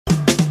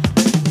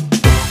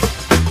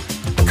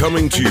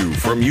Coming to you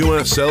from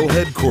USL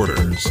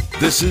headquarters,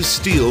 this is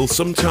Steele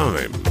Some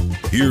Time.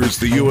 Here's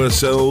the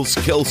USL's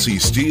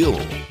Kelsi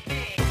Steele.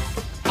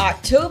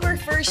 October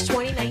 1st,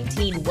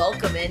 2019.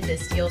 Welcome into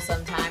Steele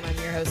Some Time. I'm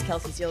your host,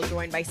 Kelsi Steele,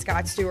 joined by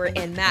Scott Stewart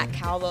and Matt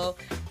Calvo.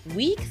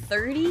 Week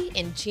 30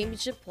 in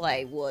championship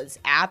play was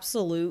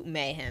absolute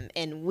mayhem,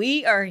 and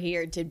we are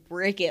here to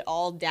break it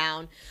all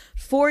down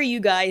for you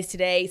guys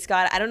today.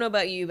 Scott, I don't know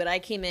about you, but I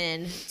came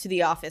in to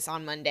the office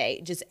on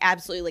Monday just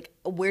absolutely like,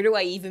 where do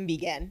I even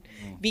begin?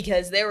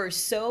 Because there were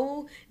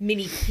so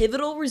many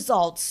pivotal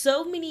results,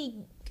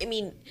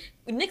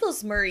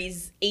 Nicholas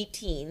Murray's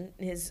 18,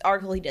 his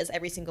article he does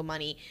every single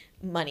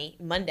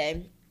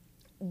Monday,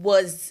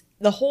 was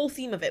the whole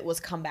theme of it was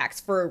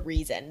comebacks for a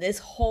reason. This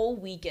whole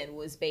weekend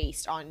was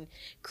based on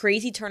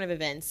crazy turn of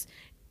events,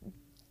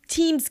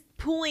 teams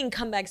pulling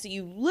comebacks that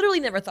you literally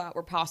never thought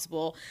were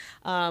possible.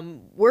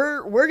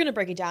 We're gonna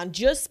break it down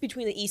just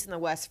between the East and the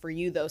West for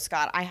you, though,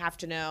 Scott. I have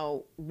to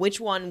know which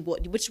one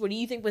do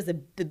you think was the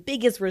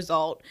biggest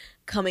result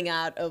coming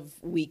out of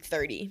Week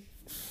 30?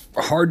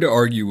 Hard to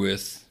argue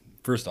with.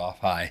 First off,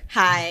 hi.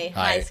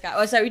 Hi, Scott.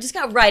 Oh, sorry, we just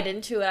got right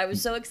into it. I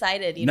was so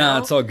excited, No,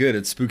 it's all good.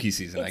 It's spooky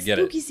season. I get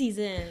it. Spooky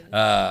season.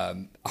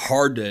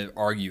 Hard to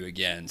argue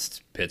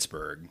against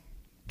Pittsburgh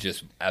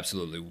just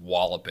absolutely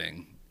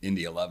walloping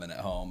Indy 11 at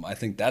home. I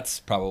think that's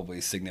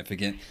probably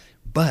significant.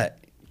 But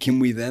can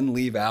we then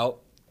leave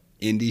out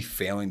Indy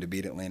failing to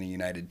beat Atlanta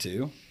United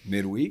too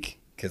midweek?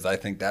 Because I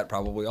think that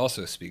probably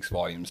also speaks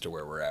volumes to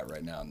where we're at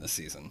right now in this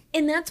season.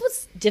 And that's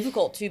what's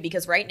difficult, too,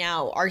 because right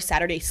now our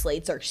Saturday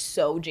slates are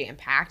so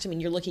jam-packed. I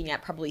mean, you're looking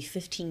at probably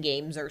 15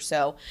 games or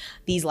so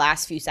these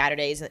last few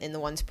Saturdays and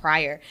the ones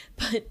prior.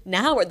 But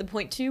now we're at the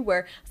point, too,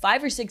 where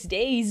 5 or 6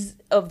 days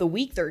of the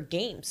week, there are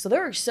games. So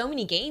there are so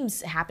many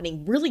games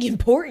happening, really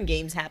important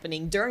games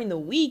happening during the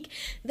week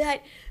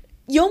that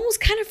you almost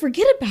kind of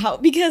forget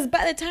about, because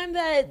by the time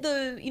that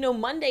the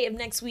Monday of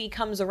next week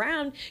comes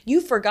around,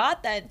 you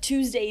forgot that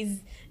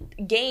Tuesday's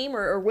game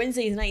or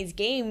Wednesday's night's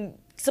game,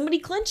 somebody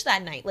clinched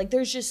that night. Like,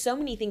 there's just so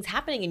many things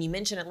happening, and you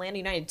mentioned Atlanta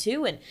United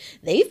too, and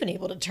they've been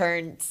able to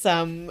turn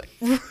some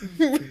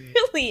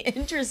really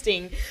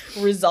interesting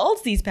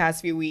results these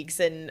past few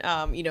weeks. And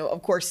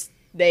of course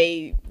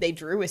they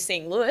drew with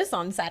St. Louis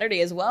on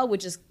Saturday as well,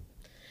 which is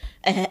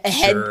a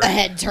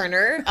head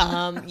turner.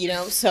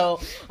 So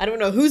I don't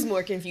know who's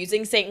more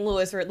confusing, St.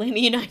 Louis or Atlanta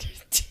United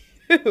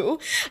too.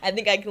 I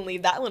think I can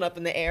leave that one up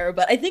in the air,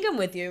 but I think I'm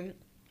with you.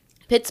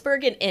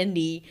 Pittsburgh and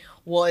Indy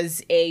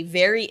was a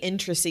very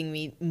interesting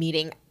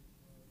meeting.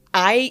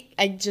 I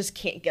just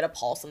can't get a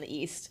pulse on the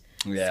East,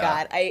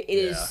 Scott. It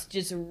is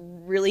just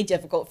really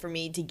difficult for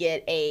me to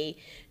get a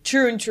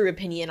true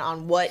opinion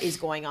on what is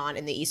going on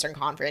in the Eastern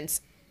Conference.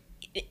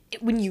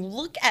 When you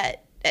look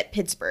at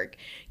Pittsburgh,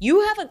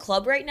 you have a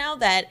club right now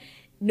that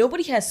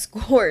nobody has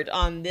scored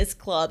on this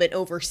club in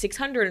over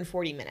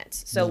 640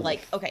 minutes. So,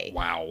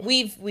 wow.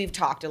 We've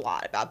talked a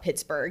lot about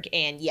Pittsburgh,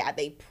 and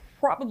they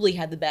probably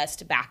had the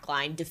best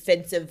backline,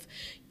 defensive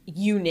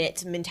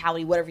unit,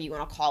 mentality, whatever you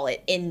want to call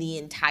it, in the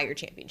entire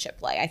championship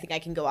play. I think I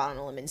can go out on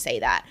a limb and say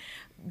that.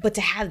 But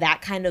to have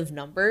that kind of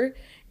number,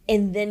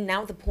 and then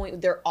now at the point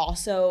where they're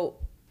also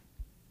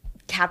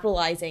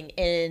capitalizing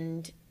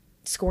and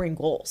scoring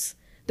goals.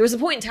 There was a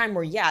point in time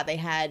where, they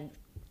had,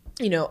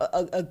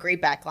 a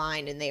great back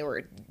line, and they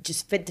were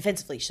just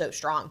defensively so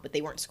strong, but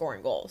they weren't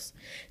scoring goals.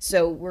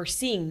 So we're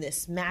seeing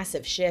this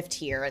massive shift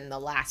here in the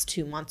last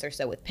 2 months or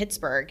so with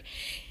Pittsburgh.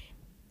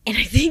 And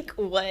I think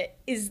what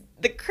is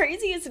the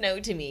craziest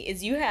note to me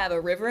is you have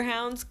a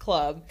Riverhounds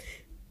club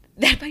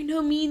that by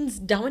no means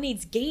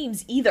dominates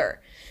games either.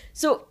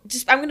 So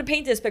I'm going to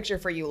paint this picture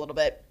for you a little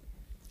bit.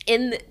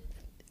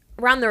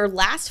 Around their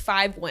last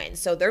 5 wins,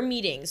 so their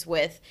meetings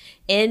with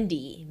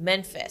Indy,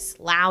 Memphis,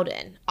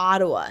 Loudoun,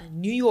 Ottawa,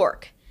 New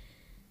York,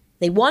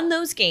 they won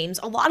those games,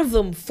 a lot of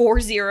them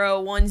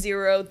 4-0,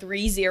 1-0,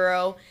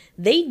 3-0.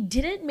 They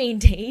didn't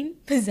maintain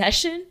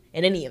possession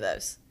in any of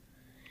those.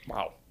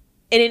 Wow.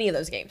 In any of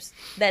those games.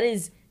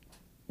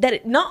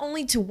 Not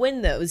only to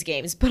win those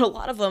games, but a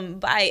lot of them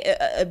by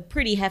a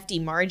pretty hefty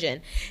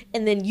margin.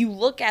 And then you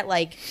look at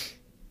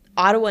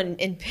Ottawa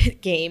and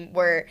Pitt game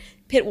where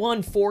Pitt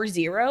won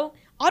 4-0.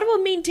 Ottawa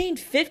maintained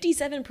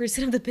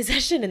 57% of the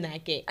possession in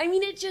that game. I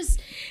mean,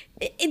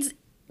 it's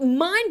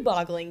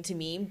mind-boggling to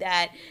me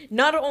that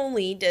not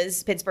only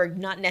does Pittsburgh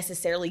not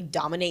necessarily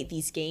dominate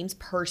these games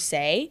per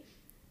se,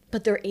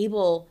 but they're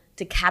able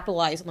to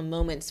capitalize on the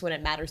moments when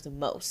it matters the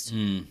most.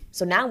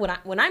 So now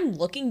when I'm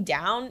looking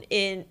down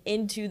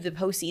into the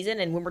postseason,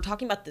 and when we're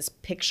talking about this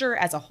picture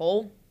as a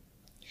whole,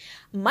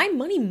 my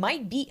money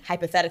might be,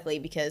 hypothetically,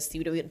 because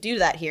we don't do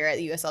that here at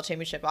the USL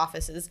Championship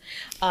offices,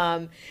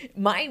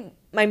 my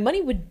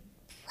money would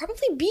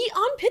probably be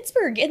on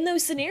Pittsburgh in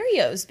those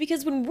scenarios,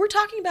 because when we're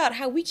talking about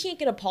how we can't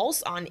get a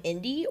pulse on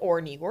Indy or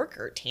New York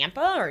or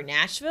Tampa or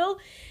Nashville,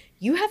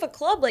 you have a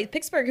club like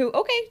Pittsburgh who,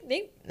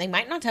 they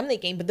might not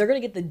dominate the game, but they're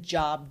going to get the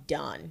job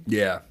done.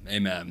 Yeah,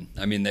 amen.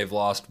 I mean, they've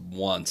lost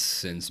once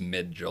since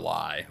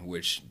mid-July,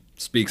 which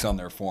speaks on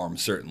their form,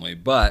 certainly.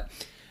 But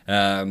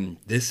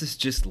This is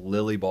just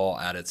Lily ball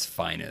at its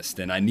finest,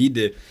 and I need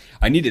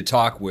to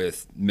talk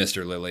with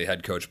Mr. Lilly,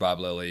 head coach Bob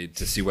Lilly,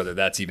 to see whether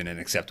that's even an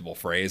acceptable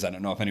phrase. I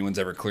don't know if anyone's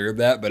ever cleared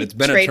that, but it's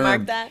been a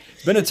term.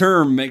 It's been a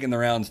term making the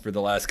rounds for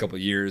the last couple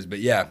of years. But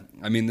yeah,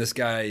 I mean, this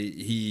guy,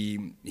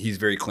 he's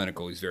very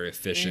clinical. He's very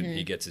efficient.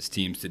 He gets his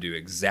teams to do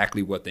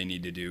exactly what they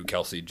need to do,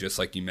 Kelsi, just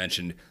like you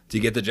mentioned, to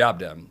get the job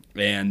done.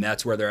 And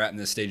that's where they're at in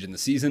this stage in the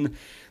season.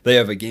 They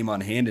have a game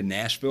on hand in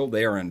Nashville.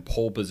 They are in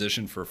pole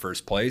position for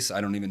first place. I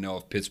don't even know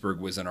if Pittsburgh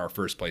was in our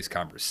first place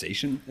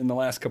conversation in the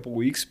last couple of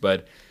weeks,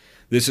 but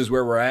this is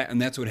where we're at,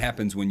 and that's what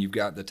happens when you've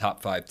got the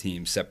top 5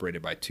 teams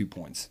separated by 2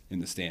 points in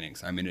the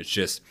standings. I mean, it's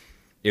just,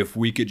 if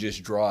we could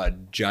just draw a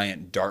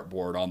giant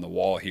dartboard on the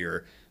wall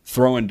here,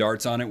 throwing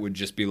darts on it would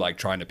just be like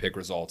trying to pick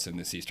results in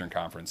this Eastern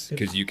Conference,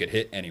 because you could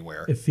hit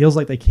anywhere. It feels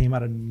like they came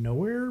out of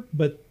nowhere,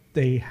 but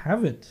they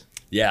haven't.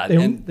 Yeah, they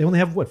only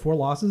have, 4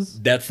 losses?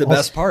 That's the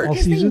best part.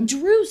 Because they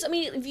drew. I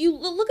mean, if you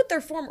look at their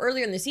form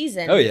earlier in the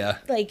season. Oh, yeah.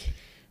 Like,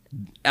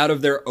 out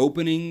of their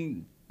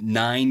opening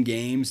 9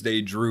 games,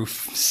 they drew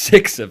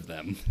 6 of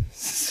them.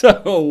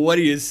 So what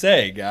do you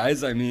say,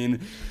 guys? I mean,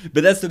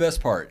 but that's the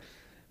best part.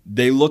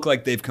 They look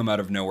like they've come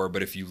out of nowhere,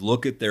 but if you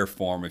look at their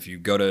form, if you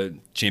go to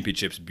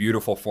Championship's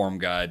beautiful form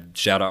guide,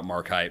 shout out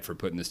Mark Hite for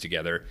putting this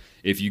together.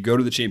 If you go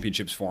to the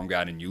Championship's form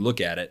guide and you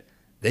look at it,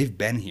 they've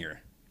been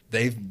here.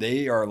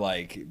 They are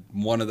like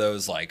one of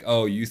those like,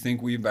 oh, you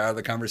think we've been out of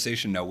the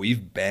conversation? No,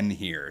 we've been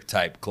here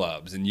type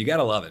clubs. And you got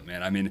to love it,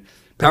 man. I mean,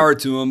 power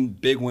to them.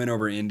 Big win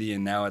over Indy.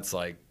 And now it's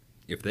like,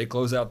 if they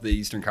close out the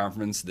Eastern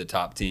Conference, the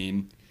top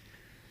team,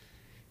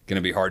 going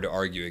to be hard to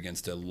argue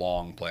against a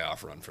long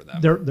playoff run for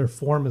them. Their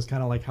form is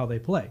kind of like how they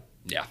play.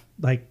 Yeah.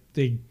 Like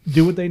they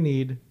do what they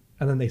need,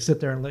 and then they sit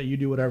there and let you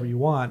do whatever you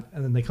want,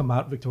 and then they come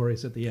out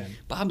victorious at the end.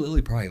 Bob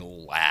Lilly probably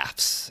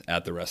laughs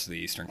at the rest of the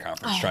Eastern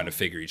Conference trying to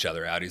figure each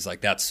other out. He's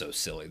like, that's so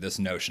silly. This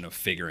notion of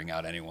figuring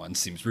out anyone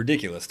seems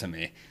ridiculous to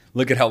me.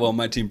 Look at how well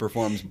my team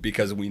performs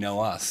because we know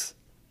us.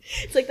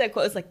 It's like that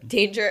quote. It's like,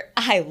 danger,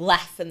 I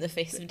laugh in the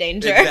face of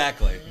danger.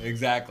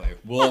 Exactly.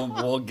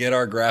 We'll get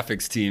our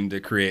graphics team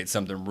to create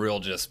something real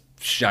just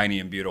shiny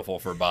and beautiful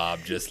for Bob,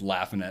 just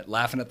laughing at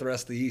the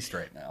rest of the East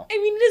right now. I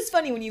mean, it is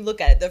funny when you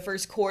look at it, the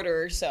first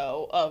quarter or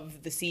so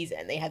of the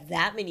season, they have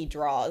that many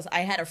draws. I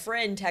had a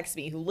friend text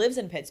me who lives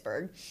in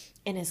Pittsburgh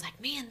and is like,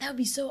 man, that would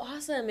be so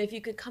awesome if you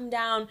could come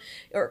down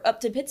or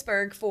up to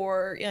Pittsburgh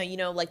for,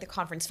 like the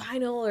conference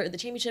final or the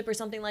championship or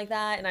something like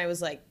that. And I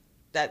was like,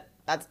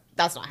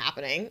 that's not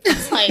happening.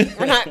 It's like,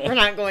 we're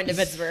not going to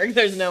Pittsburgh.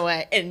 There's no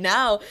way. And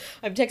now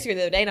I'm texting her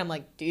the other day and I'm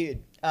like,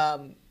 dude,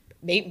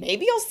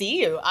 maybe I'll see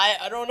you.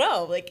 I don't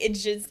know. Like,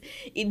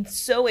 it's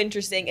so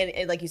interesting.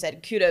 And like you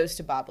said, kudos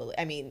to Bob Lilly.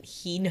 I mean,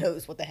 he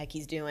knows what the heck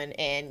he's doing.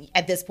 And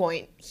at this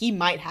point, he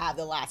might have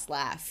the last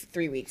laugh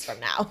 3 weeks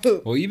from now.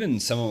 Well, even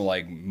some of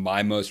like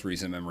my most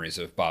recent memories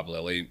of Bob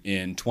Lilly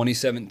in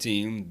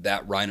 2017,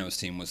 that Rhinos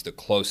team was the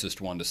closest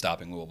one to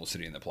stopping Louisville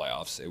City in the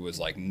playoffs. It was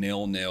like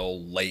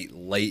 0-0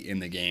 late in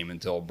the game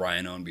until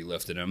Brian Ownby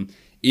lifted him.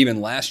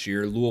 Even last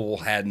year,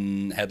 Louisville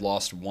had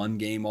lost 1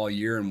 game all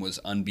year and was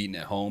unbeaten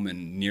at home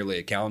in nearly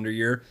a calendar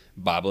year.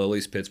 Bob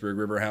Lilly's Pittsburgh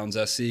Riverhounds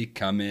SC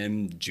come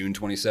in June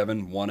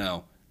 27,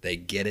 1-0. They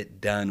get it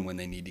done when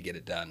they need to get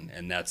it done.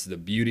 And that's the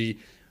beauty,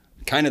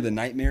 kind of the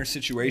nightmare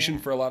situation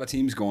for a lot of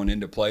teams going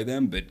in to play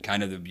them, but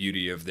kind of the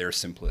beauty of their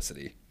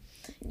simplicity.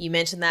 You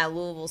mentioned that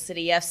Louisville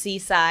City FC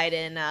side,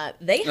 and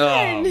they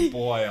had...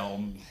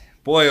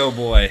 Boy, oh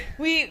boy.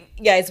 We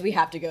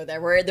have to go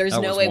there. There's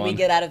no way we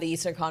get out of the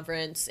Eastern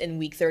Conference in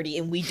week 30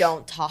 and we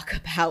don't talk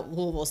about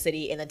Louisville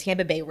City and the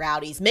Tampa Bay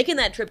Rowdies making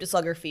that trip to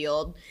Slugger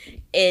Field.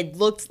 It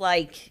looked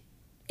like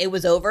it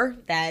was over,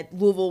 that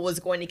Louisville was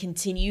going to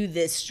continue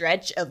this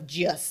stretch of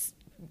just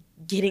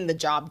getting the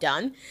job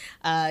done,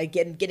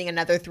 getting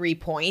another 3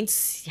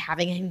 points,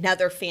 having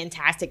another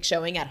fantastic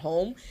showing at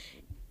home.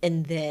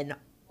 And then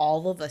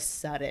all of a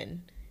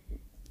sudden,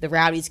 the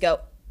Rowdies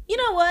go, you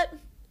know what?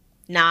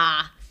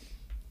 Nah.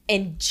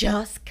 And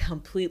just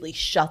completely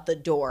shut the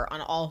door on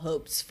all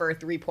hopes for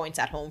 3 points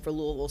at home for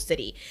Louisville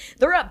City.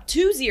 They're up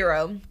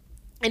 2-0,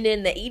 and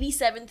in the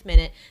 87th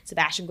minute,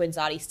 Sebastian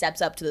Guinzotti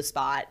steps up to the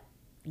spot,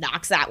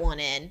 knocks that one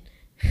in.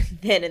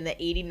 Then in the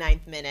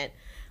 89th minute,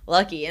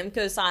 Lucky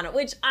Mkosana,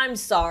 which I'm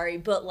sorry,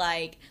 but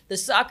like the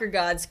soccer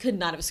gods could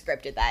not have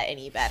scripted that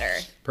any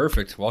better.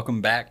 Perfect.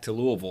 Welcome back to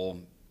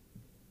Louisville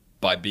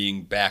by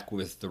being back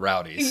with the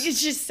Rowdies.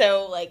 It's just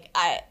so like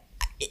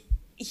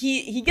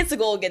he gets a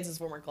goal against his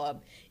former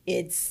club.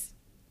 It's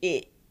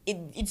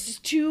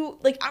just too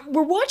like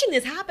we're watching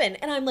this happen,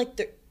 and I'm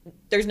like,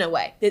 there's no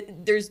way.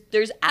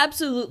 There's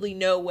absolutely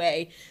no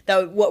way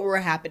that what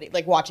we're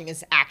watching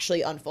is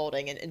actually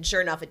unfolding, and sure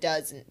enough, it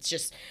does. And it's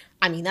just,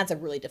 I mean, that's a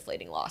really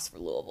deflating loss for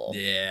Louisville.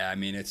 Yeah, I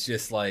mean, it's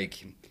just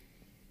like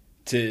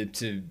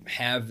to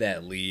have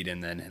that lead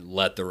and then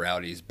let the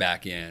Rowdies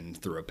back in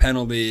through a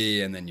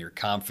penalty, and then your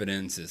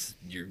confidence is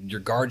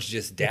your guard's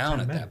just down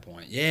at that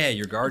point. Yeah,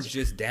 your guard's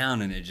just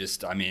down, and it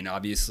just, I mean,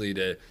 obviously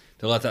to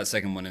let that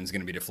second one in is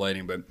going to be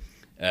deflating. But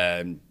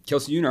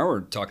Kelsi, you and I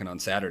were talking on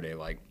Saturday,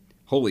 like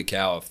holy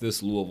cow, if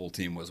this Louisville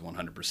team was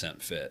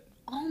 100% fit.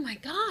 Oh, my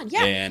God,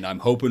 yeah. And I'm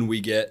hoping we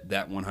get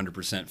that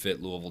 100%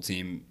 fit Louisville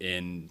team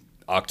in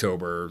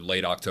October,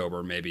 late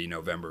October, maybe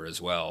November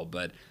as well.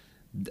 But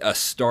a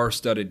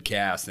star-studded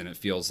cast, and it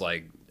feels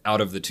like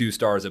out of the 2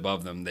 stars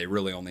above them, they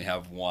really only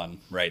have 1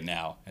 right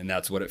now. And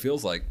that's what it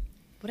feels like.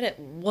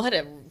 What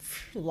a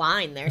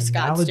line there,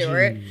 Scott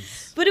Stewart.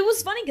 But it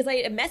was funny because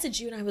I messaged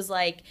you and I was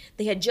like,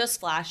 they had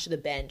just flashed to the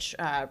bench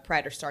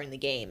prior to starting the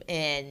game.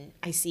 And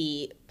I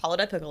see Paulo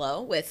Del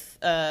Piccolo with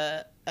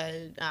a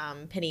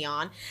penny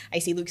on. I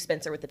see Luke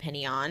Spencer with the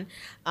penny on.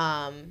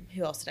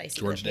 Who else did I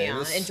see? George with the penny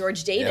Davis. on? And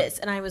George Davis.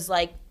 Yep. And I was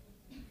like,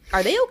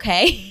 are they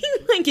okay?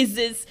 Like, is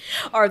this,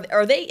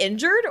 are they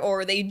injured, or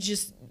are they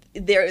just,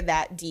 they're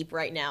that deep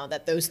right now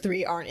that those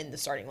 3 aren't in the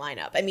starting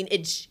lineup? I mean,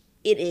 it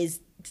is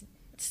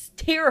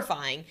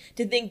terrifying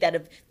to think that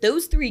if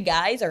those 3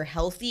 guys are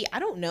healthy, I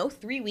don't know,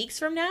 3 weeks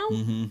from now,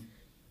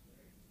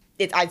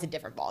 it's a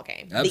different ball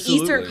game. Absolutely.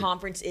 The Eastern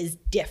Conference is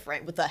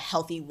different with a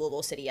healthy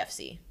Louisville City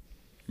FC.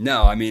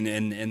 No, I mean,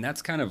 and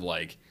that's kind of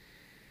like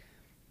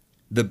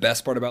the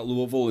best part about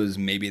Louisville is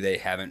maybe they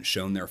haven't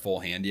shown their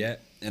full hand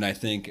yet. And I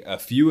think a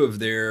few of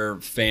their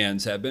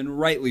fans have been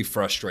rightly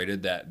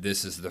frustrated that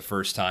this is the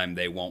first time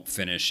they won't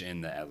finish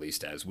in the, at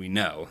least as we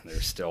know,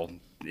 there's still,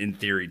 in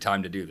theory,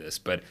 time to do this.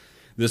 But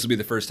this will be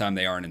the first time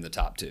they aren't in the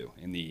top 2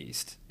 in the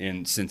East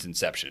since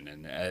inception.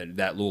 And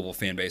that Louisville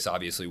fan base,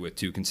 obviously, with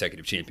 2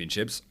 consecutive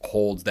championships,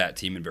 holds that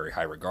team in very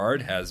high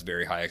regard, has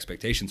very high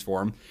expectations for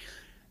them.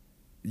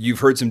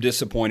 You've heard some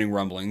disappointing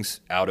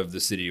rumblings out of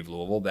the city of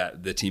Louisville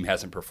that the team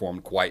hasn't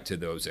performed quite to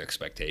those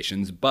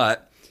expectations.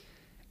 But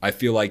I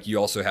feel like you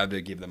also have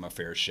to give them a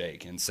fair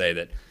shake and say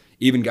that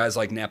even guys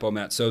like Napo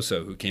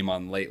Matsoso, who came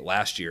on late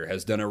last year,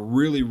 has done a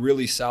really,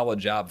 really solid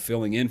job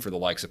filling in for the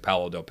likes of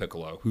Paulo Del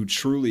Piccolo, who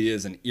truly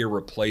is an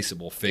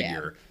irreplaceable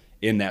figure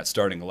in that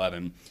starting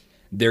 11.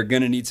 They're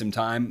going to need some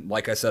time.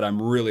 Like I said, I'm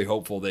really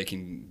hopeful they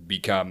can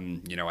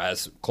become,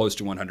 as close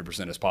to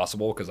 100% as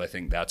possible, because I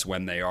think that's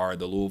when they are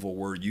the Louisville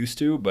we're used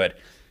to, but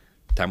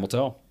time will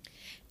tell.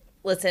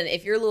 Listen,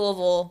 if you're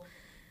Louisville,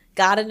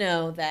 gotta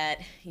know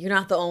that you're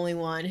not the only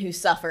one who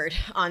suffered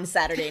on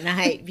Saturday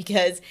night,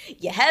 because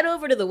you head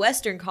over to the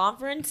Western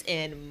Conference,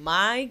 and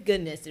my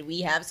goodness, did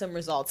we have some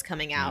results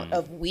coming out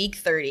of Week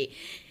 30.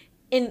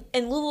 And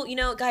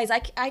Louisville, guys,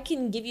 I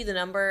can give you the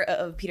number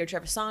of Peter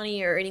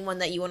Trevisani or anyone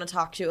that you want to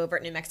talk to over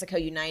at New Mexico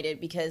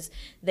United, because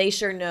they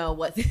sure knows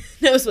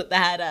what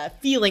that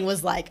feeling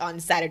was like on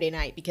Saturday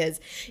night, because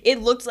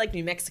it looked like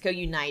New Mexico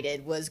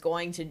United was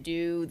going to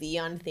do the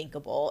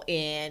unthinkable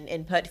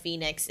and put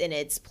Phoenix in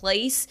its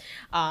place,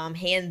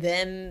 hand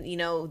them,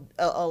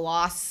 a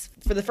loss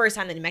for the first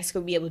time that New Mexico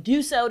would be able to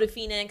do so to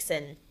Phoenix,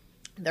 and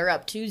they're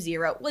up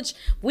 2-0, which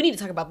we need to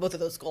talk about both of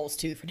those goals,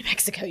 too, for New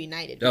Mexico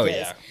United.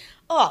 Because,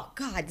 oh,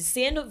 God,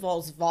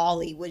 Sandoval's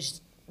volley was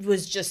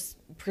just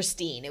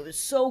pristine. It was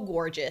so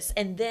gorgeous.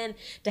 And then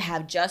to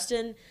have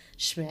Justin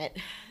Schmidt,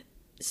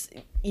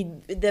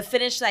 the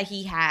finish that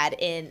he had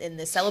in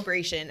the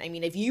celebration, I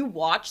mean, if you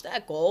watch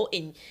that goal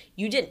and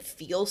you didn't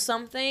feel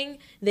something,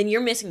 then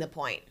you're missing the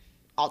point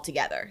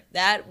altogether.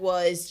 That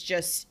was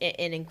just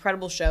an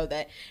incredible show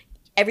that,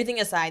 everything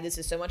aside, this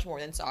is so much more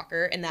than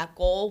soccer, and that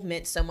goal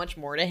meant so much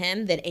more to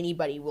him than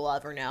anybody will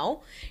ever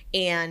know.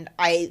 And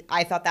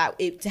I thought that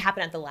to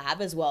happen at the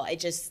Lab as well,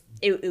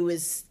 it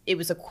was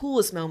the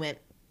coolest moment,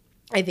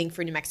 I think,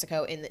 for New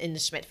Mexico in the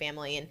Schmidt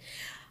family. And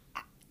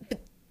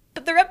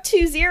but they're up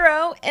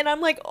 2-0, and I'm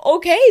like,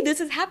 okay,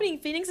 this is happening.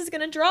 Phoenix is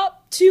gonna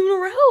drop 2 in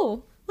a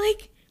row.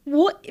 Like,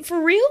 what,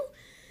 for real?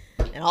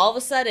 And all of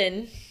a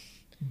sudden,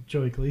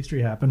 Joey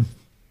Calistri happened.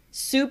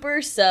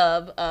 Super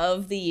sub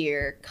of the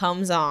year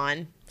comes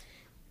on.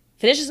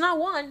 Finishes not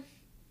 1,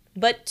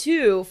 but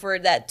 2 for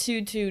that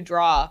 2-2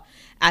 draw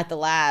at the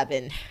Lab.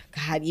 And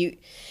God,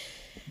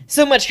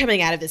 so much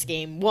coming out of this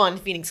game. 1,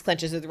 Phoenix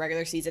clinches the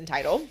regular season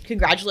title.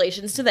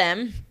 Congratulations to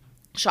them.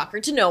 Shocker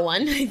to no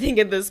one, I think,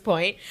 at this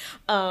point.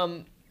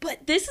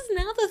 But this is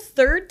now the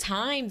 3rd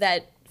time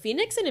that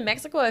Phoenix and New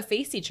Mexico have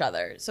faced each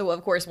other. So,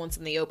 of course, once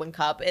in the Open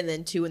Cup and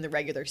then 2 in the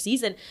regular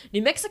season.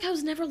 New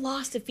Mexico's never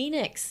lost to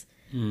Phoenix.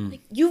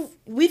 Like,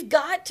 we've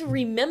got to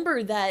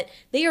remember that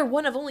they are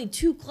one of only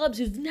 2 clubs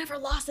who've never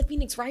lost to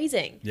Phoenix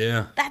Rising.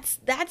 Yeah, that's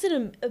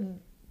a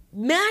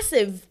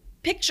massive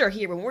picture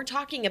here when we're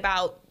talking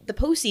about the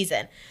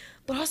postseason.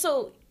 But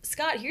also,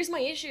 Scott, here's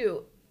my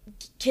issue: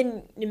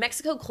 can New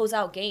Mexico close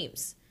out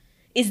games?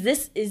 Is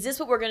this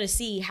what we're going to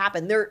see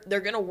happen? They're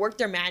going to work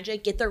their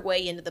magic, get their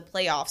way into the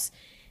playoffs.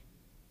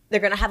 They're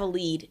going to have a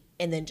lead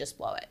and then just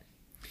blow it.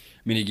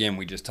 I mean, again,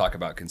 we just talk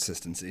about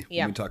consistency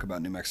when we talk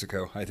about New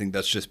Mexico. I think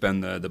that's just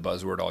been the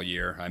buzzword all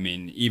year. I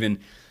mean, even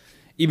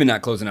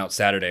not closing out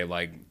Saturday,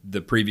 like the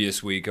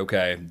previous week,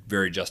 okay,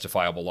 very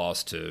justifiable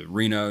loss to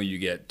Reno. You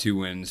get 2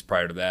 wins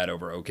prior to that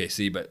over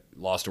OKC, but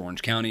lost to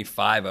Orange County,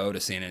 5-0 to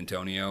San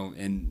Antonio.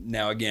 And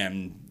now,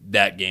 again,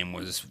 that game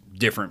was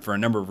different for a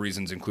number of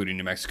reasons, including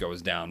New Mexico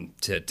was down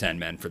to 10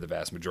 men for the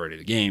vast majority of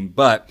the game.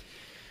 But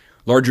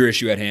larger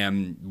issue at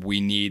hand,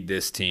 we need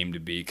this team to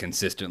be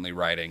consistently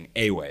riding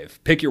a wave.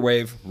 Pick your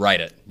wave,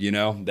 ride it.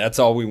 That's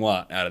all we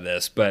want out of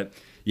this. But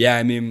yeah,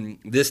 I mean,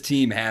 this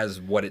team has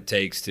what it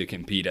takes to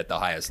compete at the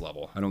highest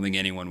level. I don't think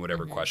anyone would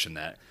ever question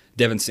that.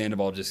 Devin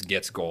Sandoval just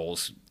gets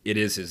goals. It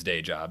is his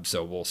day job,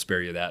 so we'll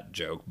spare you that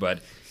joke.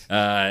 But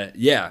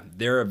yeah,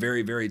 they're a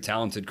very, very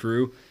talented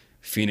crew.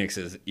 Phoenix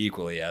is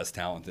equally as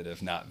talented,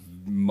 if not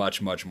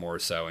much, much more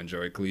so. And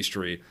Joey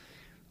Calistri,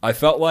 I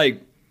felt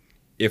like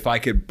if I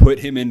could put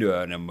him into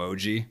an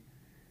emoji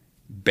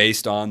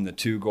based on the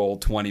 2-goal,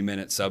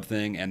 20-minute sub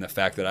thing and the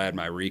fact that I had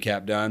my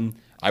recap done,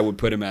 I would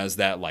put him as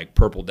that like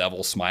purple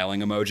devil smiling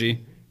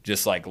emoji,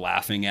 just like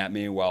laughing at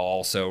me while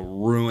also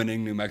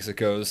ruining New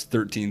Mexico's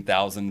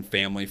 13,000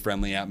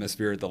 family-friendly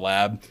atmosphere at the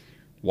Lab.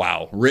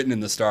 Wow, written in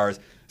the stars.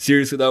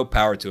 Seriously, though,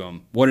 power to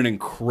him. What an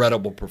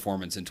incredible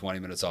performance in 20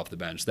 minutes off the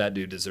bench. That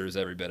dude deserves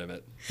every bit of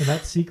it. And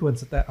that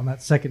sequence on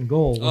that second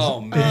goal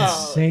was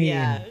insane.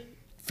 Yeah.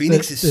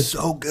 Phoenix is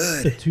so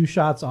good. The 2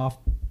 shots off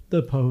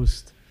the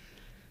post,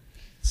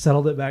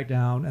 settled it back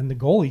down, and the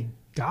goal he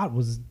got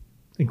was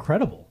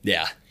incredible.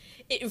 Yeah.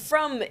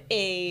 From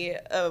a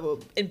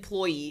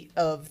employee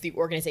of the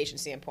organization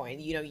standpoint,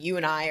 you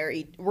and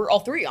I we're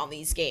all 3 on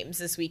these games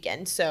this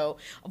weekend. So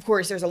of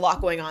course there's a lot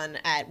going on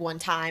at one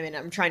time, and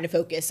I'm trying to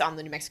focus on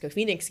the New Mexico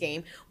Phoenix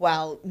game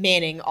while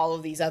manning all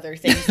of these other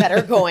things that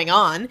are going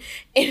on.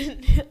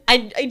 And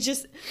I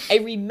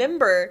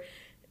remember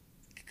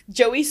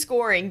Joey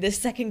scoring this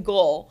second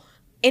goal,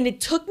 and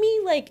it took me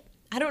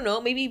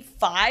maybe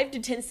 5 to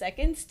 10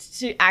 seconds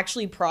to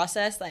actually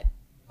process that.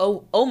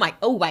 Oh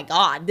my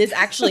God, this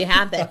actually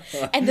happened.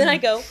 And then I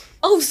go,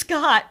 oh,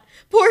 Scott,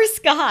 poor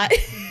Scott.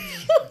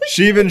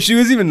 She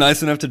was even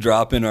nice enough to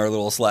drop in our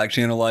little Slack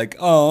channel like,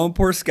 oh,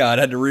 poor Scott,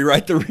 had to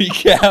rewrite the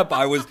recap.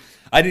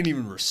 I didn't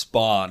even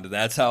respond.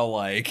 That's how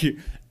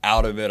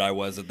out of it I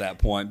was at that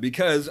point,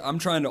 because I'm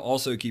trying to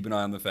also keep an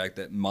eye on the fact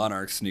that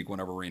Monarchs sneak one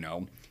over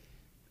Reno.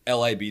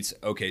 LA beats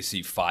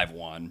OKC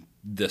 5-1,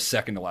 the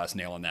second to last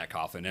nail in that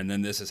coffin. And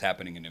then this is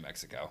happening in New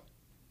Mexico.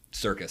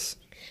 Circus.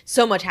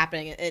 So much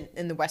happening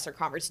in the Western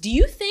Conference. Do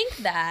you think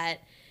that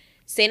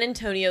San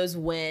Antonio's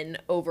win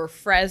over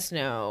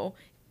Fresno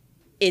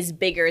is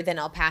bigger than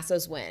El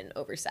Paso's win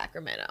over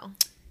Sacramento?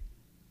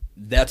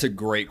 That's a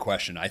great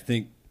question. I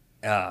think,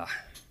 no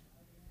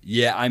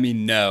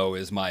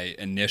is my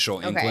initial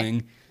inkling.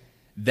 Okay.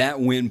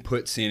 That win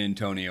put San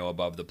Antonio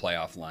above the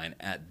playoff line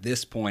at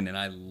this point, and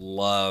I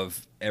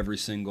love every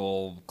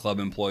single club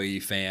employee,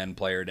 fan,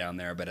 player down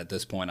there, but at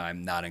this point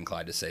I'm not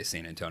inclined to say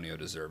San Antonio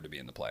deserved to be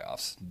in the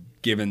playoffs,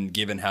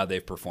 given how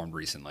they've performed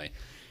recently.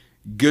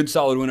 Good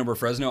solid win over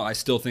Fresno. I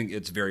still think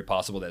it's very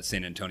possible that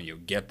San Antonio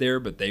get there,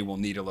 but they will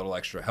need a little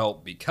extra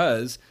help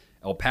because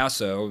El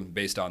Paso,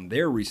 based on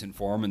their recent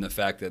form and the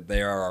fact that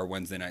they are our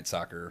Wednesday night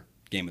soccer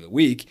game of the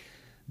week,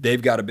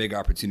 they've got a big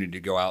opportunity to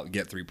go out and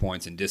get 3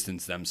 points and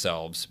distance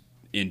themselves.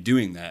 In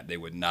doing that, they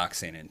would knock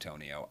San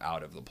Antonio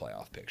out of the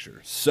playoff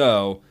picture.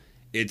 So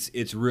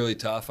it's really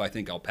tough. I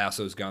think El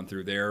Paso's gone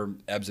through their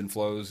ebbs and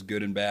flows,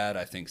 good and bad.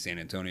 I think San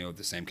Antonio,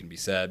 the same can be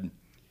said.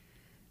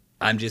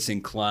 I'm just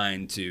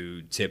inclined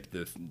to tip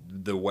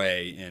the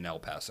way in El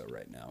Paso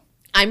right now.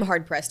 I'm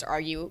hard-pressed to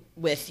argue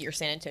with your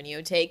San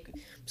Antonio take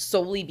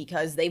solely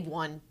because they've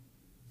won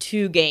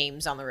 2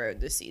 games on the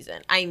road this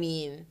season. I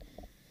mean,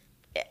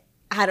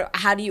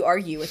 how do you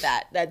argue with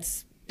that?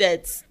 That's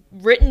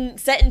written,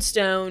 set in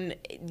stone.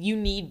 You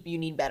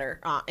need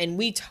better. And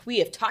we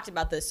have talked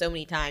about this so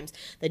many times.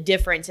 The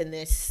difference in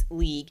this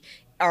league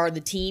are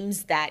the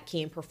teams that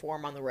can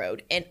perform on the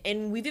road.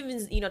 And we've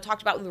even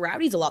talked about with the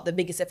Rowdies a lot. The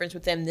biggest difference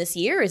with them this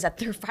year is that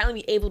they're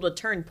finally able to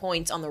turn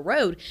points on the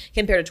road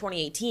compared to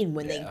 2018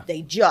 when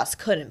they just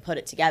couldn't put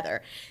it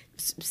together.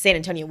 San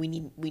Antonio, we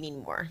need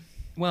more.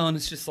 Well, and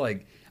it's just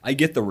I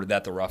get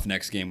that the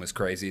Roughnecks game was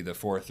crazy, the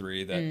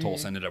 4-3 that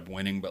Tulsa ended up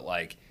winning, but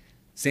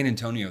San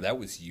Antonio, that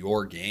was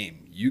your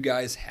game. You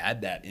guys had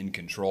that in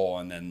control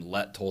and then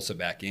let Tulsa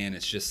back in.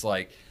 It's just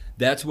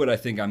that's what I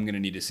think I'm going to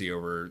need to see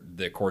over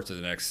the course of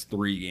the next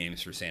 3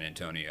 games for San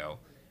Antonio.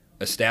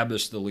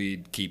 Establish the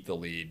lead, keep the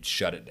lead,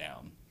 shut it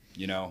down.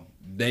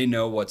 They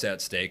know what's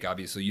at stake.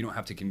 Obviously, you don't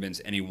have to convince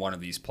any one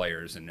of these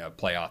players in a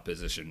playoff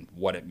position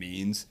what it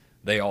means.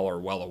 They all are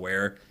well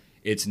aware.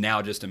 It's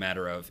now just a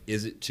matter of,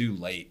 is it too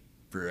late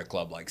for a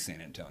club like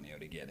San Antonio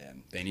to get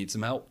in? They need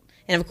some help.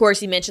 And of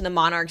course, you mentioned the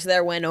Monarchs,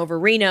 their win over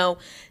Reno.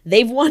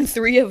 They've won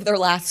 3 of their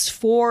last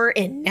 4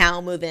 and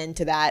now move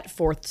into that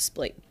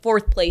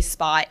fourth place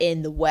spot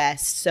in the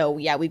West. So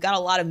yeah, we've got a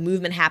lot of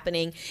movement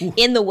happening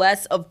in the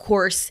West. Of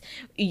course,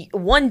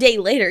 one day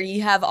later,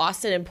 you have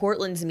Austin and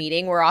Portland's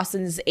meeting where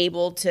Austin's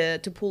able to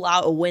pull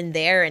out a win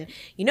there. And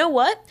you know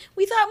what?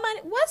 We thought,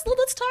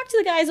 let's talk to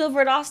the guys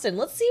over at Austin.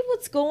 Let's see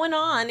what's going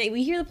on.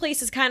 We hear the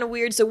place is kind of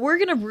weird, so we're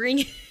gonna bring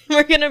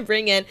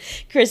in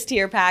Kris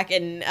Tyrpak.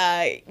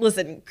 And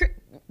listen,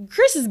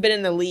 Kris has been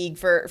in the league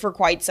for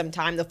quite some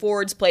time. The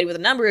forward's played with a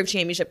number of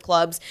championship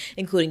clubs,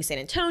 including San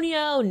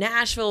Antonio,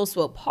 Nashville,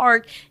 Swope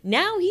Park.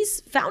 Now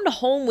he's found a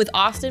home with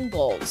Austin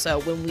Bold. So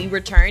when we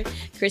return,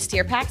 Kris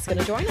Tyrpak's going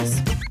to join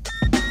us.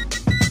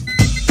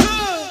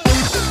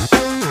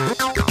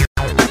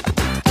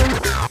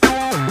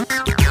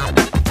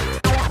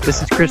 This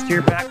is Kris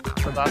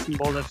Tyrpak with Austin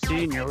Bold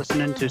FC, and you're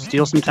listening to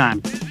Steele Some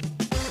Time.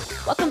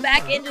 Welcome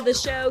back into the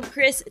show.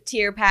 Kris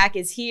Tyrpak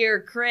is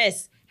here.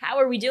 Kris, how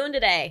are we doing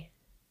today?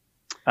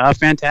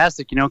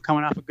 Fantastic.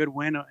 Coming off a good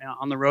win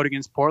on the road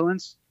against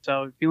Portland.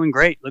 So feeling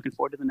great. Looking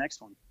forward to the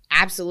next one.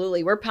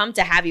 Absolutely. We're pumped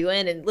to have you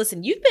in. And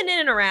listen, you've been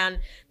in and around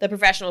the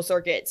professional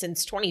circuit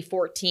since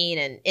 2014.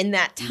 And in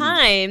that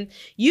time,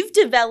 you've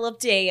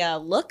developed a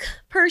look,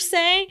 per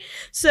se.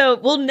 So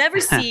we'll never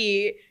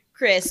see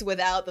Kris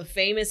without the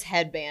famous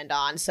headband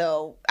on.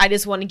 So I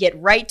just want to get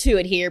right to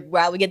it here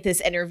while we get this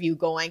interview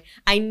going.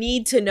 I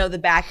need to know the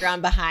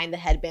background behind the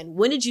headband.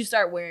 When did you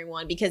start wearing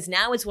one? Because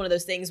now it's one of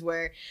those things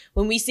where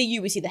when we see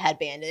you, we see the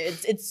headband.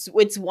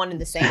 It's one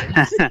and the same.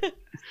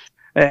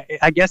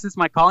 I guess it's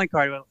my calling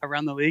card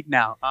around the league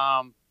now.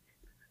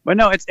 But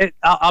no,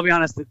 I'll be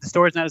honest, the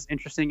story's not as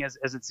interesting as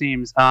it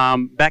seems.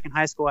 Back in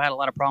high school, I had a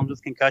lot of problems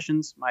with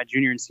concussions my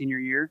junior and senior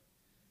year.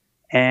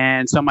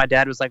 And so my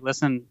dad was like,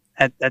 listen,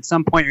 at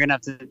some point you're going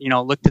to have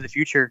to, look to the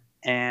future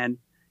and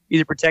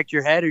either protect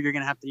your head or you're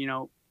going to have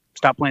to,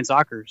 stop playing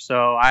soccer.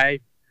 So I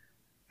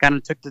kind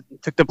of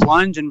took the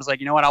plunge and was like,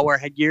 you know what, I'll wear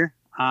headgear.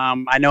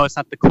 I know it's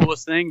not the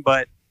coolest thing,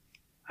 but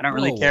I don't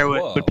really care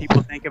what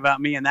people think about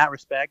me in that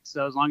respect.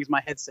 So as long as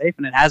my head's safe,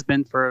 and it has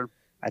been for,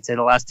 I'd say,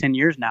 the last 10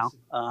 years now,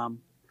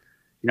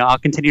 I'll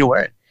continue to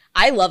wear it.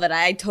 I love it.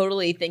 I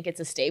totally think it's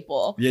a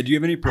staple. Yeah. Do you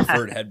have any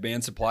preferred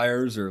headband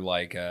suppliers or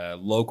like a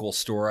local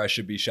store I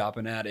should be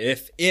shopping at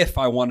if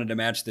I wanted to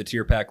match the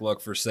Tyrpak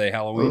look for, say,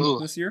 Halloween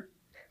this year?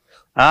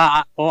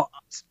 Well, I'm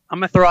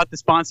going to throw out the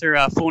sponsor,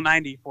 Full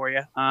 90, for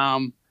you.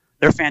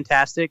 They're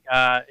fantastic.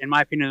 In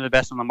my opinion, they're the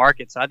best on the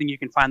market. So I think you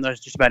can find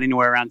those just about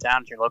anywhere around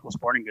town at your local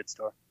sporting goods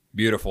store.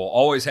 Beautiful.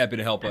 Always happy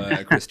to help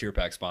a Kris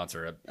Tyrpak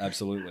sponsor.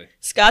 Absolutely.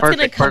 Scott's going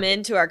to come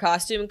into our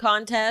costume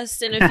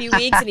contest in a few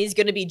weeks, and he's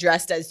going to be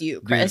dressed as you,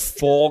 Kris. Dude,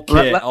 full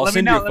kit. I'll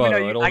send you a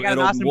photo.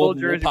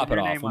 We'll pop it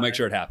off. We'll make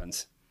sure it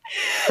happens.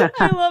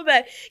 I love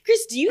that.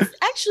 Kris, do you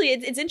actually,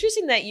 it's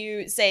interesting that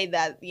you say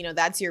that,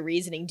 that's your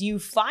reasoning. Do you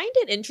find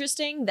it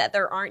interesting that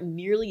there aren't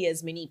nearly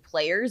as many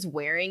players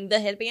wearing the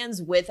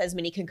headbands with as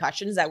many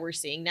concussions that we're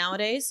seeing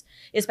nowadays,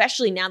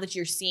 especially now that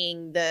you're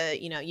seeing the,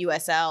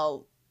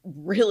 USL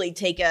really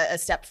take a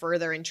step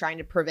further in trying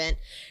to prevent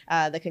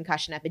the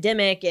concussion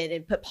epidemic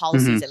and put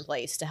policies in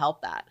place to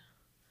help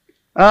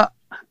that?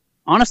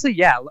 Honestly,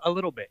 yeah, a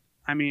little bit.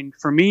 I mean,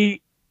 for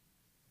me,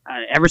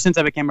 ever since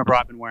I became a pro,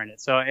 I've been wearing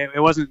it. So it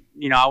wasn't,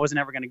 I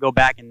wasn't ever going to go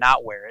back and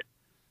not wear it.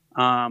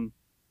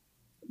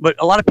 But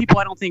a lot of people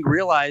I don't think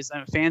realize,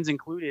 fans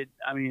included,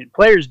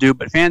 players do,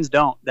 but fans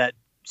don't, that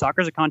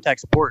soccer is a contact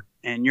sport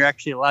and you're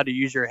actually allowed to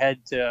use your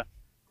head to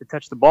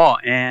touch the ball.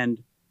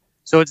 And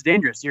so it's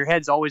dangerous. Your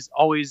head's always,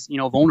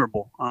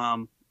 vulnerable.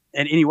 And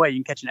anyway, you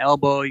can catch an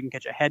elbow, you can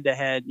catch a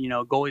head-to-head,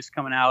 goalies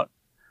coming out,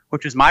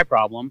 which is my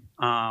problem.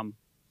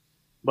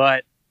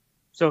 But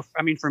so,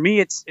 for me,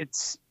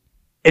 it's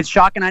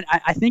shocking.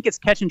 I think it's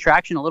catching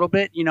traction a little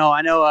bit.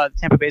 I know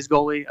Tampa Bay's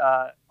goalie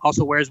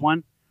also wears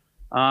one.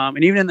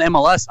 And even in the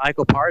MLS,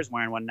 Iko Parr is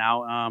wearing one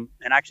now.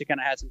 And I actually kind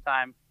of had some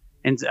time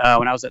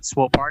when I was at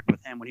Swope Park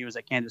with him when he was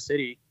at Kansas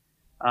City.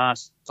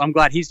 So I'm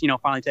glad he's,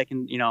 finally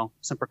taking,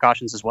 some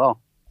precautions as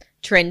well.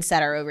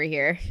 Trendsetter over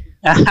here.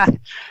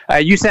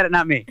 You said it,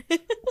 not me.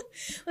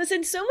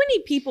 Listen, so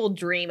many people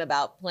dream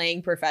about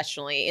playing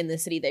professionally in the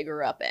city they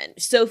grew up in.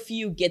 So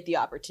few get the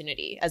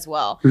opportunity as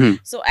well. Mm-hmm.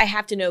 So I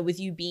have to know, with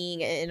you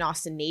being an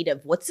Austin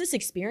native, what's this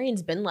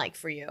experience been like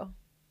for you?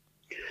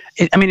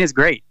 It's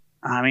great.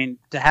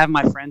 To have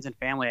my friends and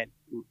family at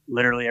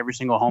literally every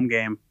single home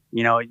game,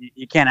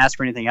 you can't ask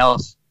for anything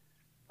else.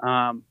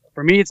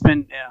 For me, it's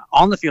been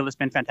on the field. It's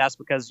been fantastic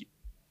because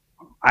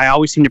I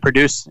always seem to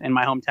produce in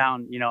my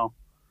hometown,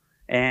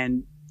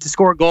 and to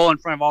score a goal in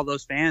front of all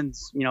those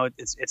fans,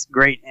 it's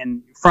great.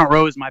 And front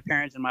row is my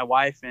parents and my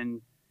wife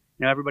and,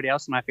 everybody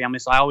else in my family.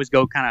 So I always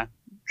go kind of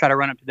try to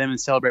run up to them and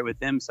celebrate with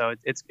them. So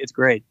it's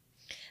great.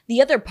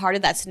 The other part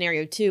of that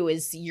scenario too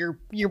is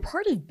you're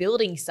part of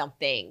building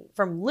something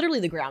from literally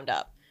the ground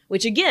up,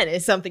 which again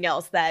is something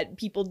else that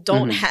people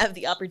don't have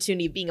the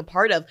opportunity of being a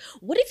part of.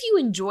 What have you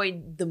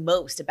enjoyed the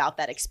most about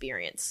that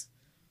experience?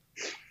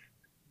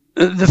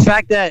 The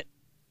fact that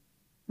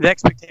the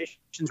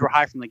expectations were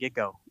high from the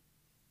get-go.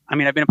 I've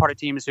been a part of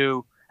teams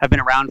who have been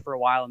around for a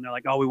while, and they're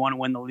like, oh, we want to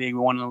win the league. We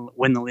want to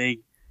win the league.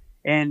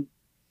 And,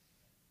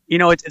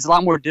 it's a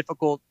lot more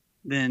difficult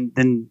than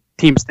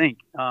teams think.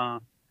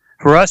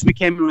 For us, we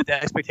came in with the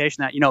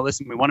expectation that,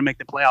 listen, we want to make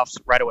the playoffs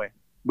right away.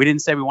 We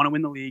didn't say we want to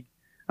win the league.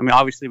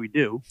 Obviously we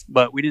do,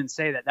 but we didn't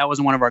say that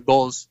wasn't one of our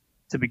goals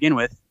to begin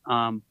with.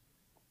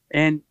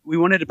 And we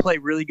wanted to play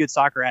really good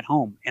soccer at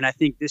home. And I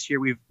think this year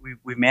we've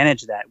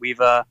managed that. We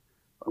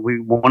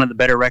one of the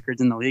better records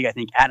in the league, I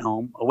think, at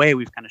home. Away,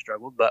 we've kind of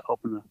struggled, but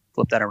hoping to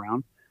flip that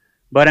around.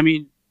 But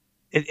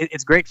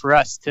it's great for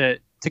us to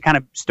kind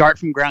of start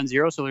from ground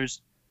zero. So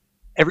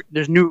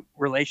there's new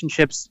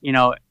relationships.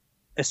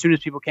 As soon as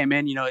people came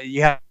in,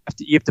 you have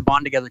to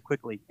bond together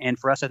quickly. And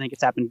for us, I think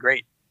it's happened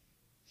great.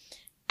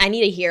 I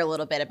need to hear a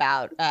little bit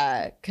about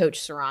Coach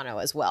Serrano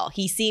as well.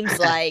 He seems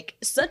like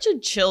such a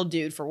chill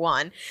dude for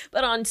one,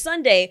 but on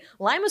Sunday,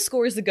 Lima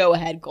scores the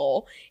go-ahead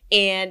goal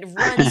and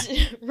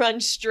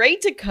runs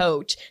straight to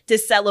Coach to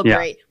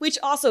celebrate, which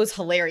also is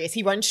hilarious.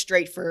 He runs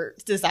straight for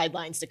the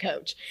sidelines to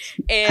Coach,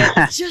 and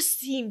it just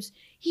seems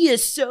he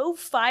is so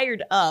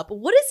fired up.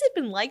 What has it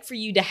been like for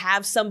you to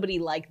have somebody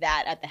like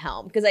that at the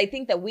helm? Because I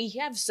think that we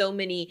have so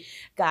many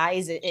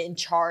guys in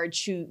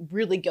charge who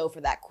really go for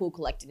that cool,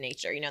 collected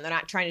nature. You know, they're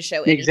not trying to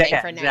show anything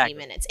for 90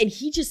 minutes. And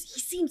he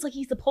seems like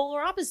he's the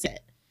polar opposite.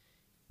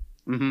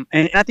 Mm-hmm.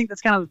 And I think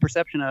that's kind of the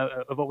perception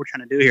of what we're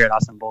trying to do here at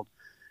Austin Bold.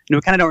 You know,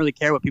 we kind of don't really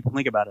care what people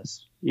think about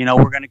us. You know,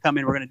 we're going to come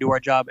in, we're going to do our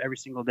job every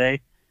single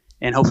day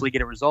and hopefully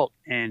get a result.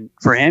 And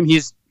for him,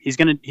 he's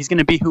going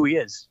to be who he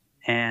is.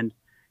 And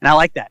I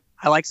like that.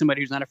 I like somebody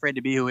who's not afraid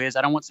to be who he is.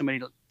 I don't want somebody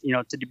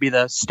to be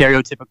the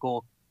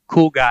stereotypical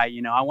cool guy.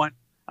 You know, I want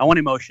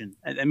emotion.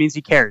 That means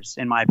he cares,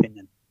 in my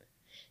opinion.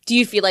 Do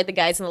you feel like the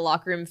guys in the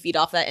locker room feed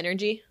off that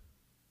energy?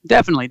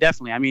 Definitely.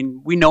 I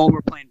mean, we know when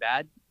we're playing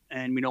bad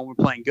and we know when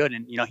we're playing good.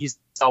 And, you know, he's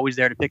always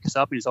there to pick us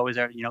up and he's always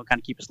there, you know,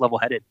 kind of keep us level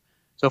headed.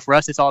 So for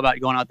us, it's all about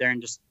going out there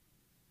and just,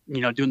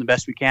 you know, doing the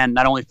best we can,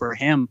 not only for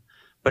him,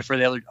 but for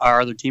our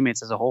other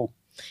teammates as a whole.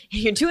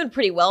 You're doing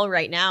pretty well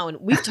right now, and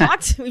we've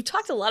talked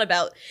a lot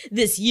about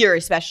this year,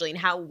 especially, and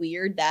how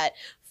weird that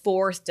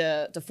 4th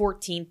to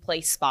 14th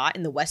place spot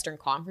in the Western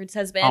Conference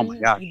has been. Oh my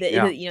gosh,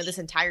 you know, this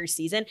entire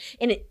season,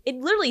 and it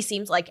literally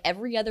seems like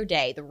every other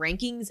day the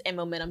rankings and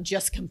momentum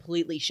just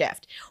completely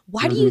shift.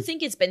 Why do you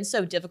think it's been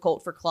so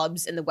difficult for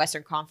clubs in the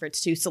Western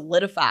Conference to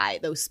solidify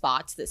those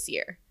spots this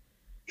year?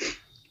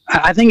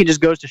 I think it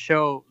just goes to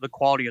show the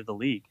quality of the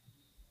league.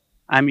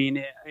 I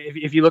mean,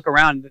 if you look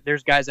around,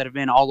 there's guys that have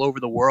been all over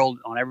the world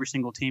on every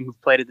single team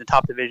who've played in the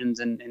top divisions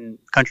in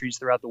countries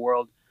throughout the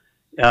world,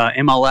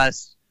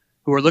 MLS,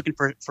 who are looking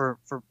for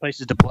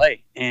places to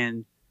play.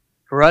 And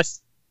for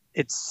us,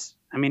 it's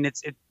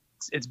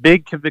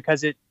big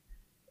because day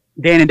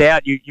in and day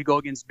out, you go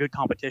against good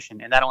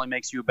competition, and that only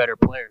makes you a better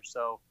player.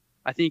 So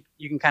I think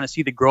you can kind of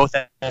see the growth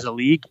as a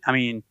league. I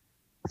mean,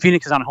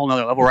 Phoenix is on a whole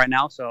nother level right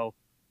now, so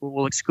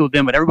we'll exclude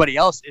them, but everybody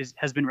else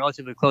has been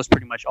relatively close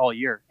pretty much all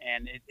year,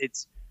 and it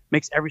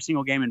makes every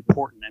single game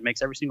important. It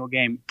makes every single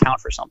game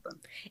count for something.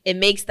 It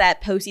makes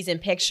that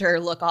postseason picture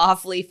look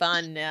awfully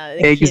fun.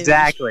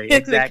 Exactly.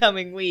 In the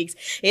coming weeks,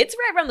 it's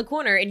right around the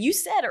corner. And you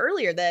said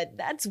earlier that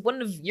that's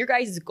one of your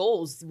guys'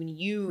 goals when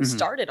you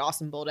started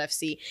Austin Bold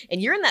FC,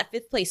 and you're in that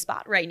 5th place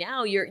spot right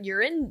now.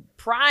 You're in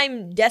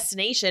prime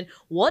destination.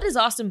 What does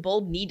Austin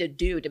Bold need to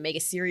do to make a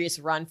serious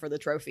run for the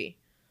trophy?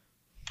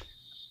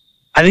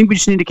 I think we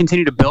just need to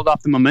continue to build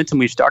off the momentum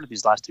we've started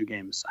these last 2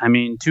 games. I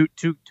mean, two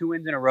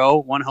wins in a row,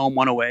 1 home,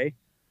 1 away.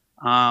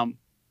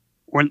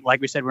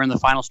 Like we said, we're in the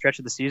final stretch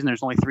of the season.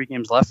 There's only 3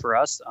 games left for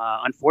us.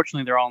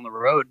 Unfortunately, they're all on the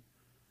road.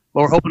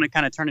 But we're hoping to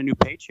kind of turn a new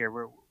page here.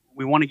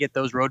 We want to get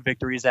those road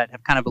victories that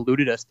have kind of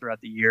eluded us throughout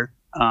the year.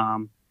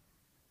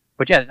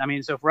 But yeah, I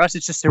mean, so for us,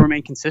 it's just to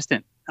remain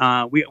consistent.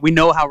 We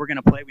know how we're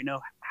going to play. We know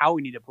how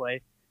we need to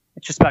play.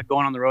 It's just about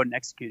going on the road and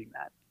executing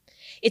that.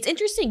 It's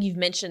interesting you've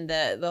mentioned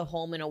the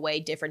home and away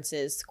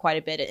differences quite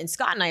a bit, and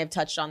Scott and I have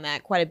touched on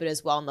that quite a bit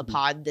as well in the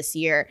pod this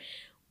year.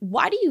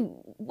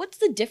 What's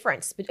the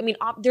difference? I mean,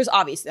 there's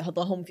obviously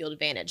the home field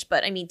advantage,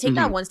 but I mean, take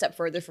that one step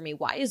further for me.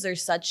 Why is there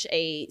such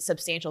a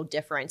substantial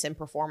difference in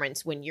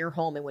performance when you're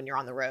home and when you're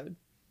on the road?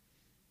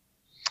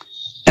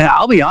 And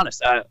I'll be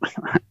honest,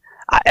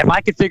 if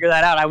I could figure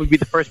that out, I would be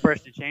the first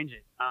person to change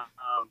it.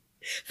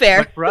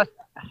 Fair. But for us,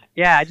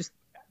 yeah,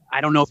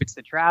 I don't know if it's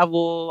the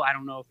travel. I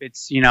don't know if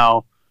it's, you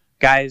know,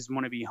 guys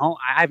want to be home.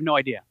 I have no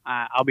idea.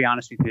 I'll be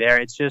honest with you there.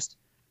 It's just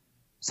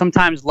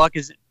sometimes luck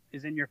is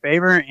in your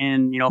favor.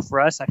 And, you know, for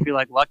us, I feel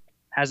like luck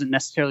hasn't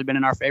necessarily been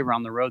in our favor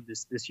on the road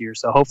this year.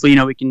 So hopefully, you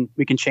know, we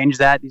can change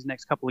that these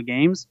next couple of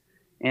games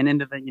and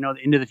into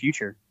the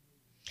future.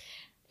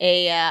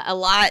 A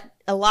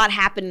lot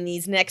happened in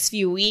these next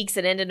few weeks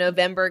and into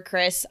November,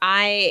 Kris.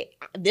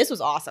 This was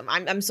awesome.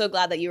 I'm so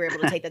glad that you were able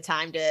to take the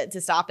time to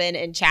stop in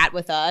and chat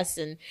with us,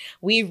 and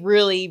we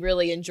really,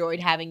 really enjoyed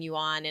having you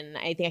on. And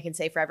I think I can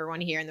say for everyone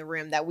here in the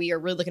room that we are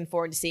really looking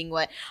forward to seeing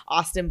what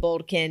Austin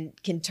Bold can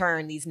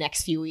turn these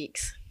next few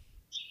weeks.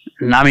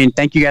 And I mean,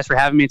 thank you guys for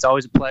having me. It's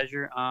always a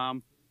pleasure.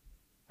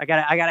 I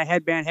got a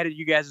headband headed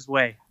you guys'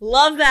 way.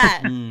 Love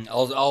that.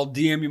 I'll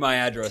DM you my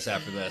address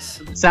after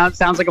this. Sounds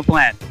like a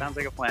plan.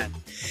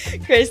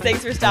 Kris,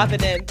 thanks for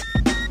stopping in.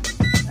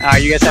 All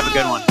right, you guys have a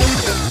good one.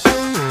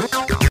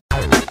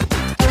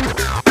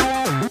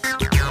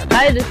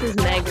 Hi, this is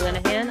Meg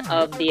Linehan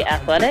of The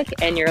Athletic,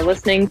 and you're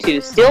listening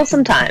to Steele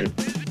Some Time.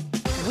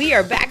 We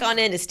are back on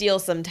in to Steele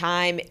Some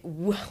Time.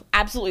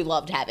 Absolutely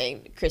loved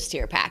having Kris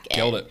Tyrpak in.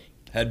 Killed it.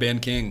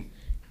 Headband king.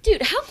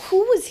 Dude, how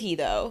cool was he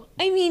though?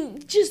 I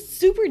mean, just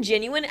super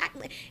genuine.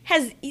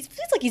 He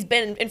feels like he's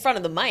been in front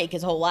of the mic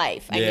his whole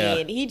life. I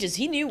mean,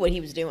 he knew what he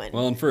was doing.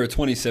 Well, and for a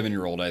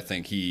 27-year-old, I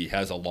think he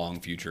has a long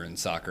future in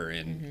soccer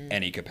in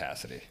any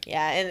capacity.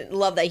 Yeah, and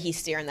love that he's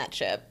steering that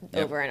ship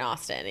over in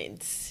Austin.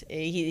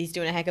 He's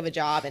doing a heck of a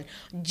job, and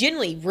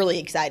generally really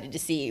excited to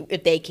see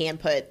if they can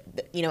put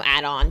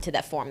add on to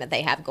that form that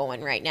they have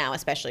going right now,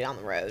 especially on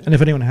the road. And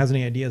if anyone has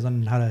any ideas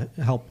on how to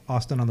help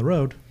Austin on the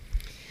road,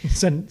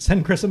 send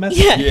Kris a message.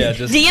 Yeah,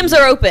 just DMs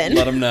are open.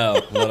 Let them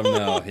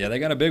know. Yeah, they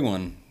got a big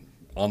one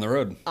on the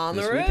road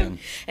this weekend.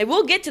 And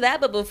we'll get to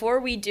that, but before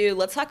we do,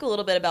 let's talk a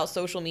little bit about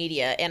social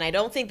media. And I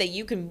don't think that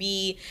you can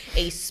be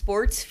a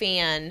sports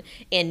fan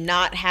and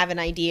not have an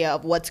idea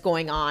of what's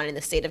going on in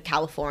the state of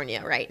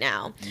California right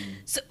now.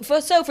 So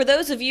for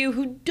those of you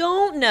who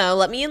don't know,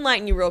 let me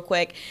enlighten you real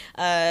quick.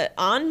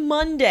 On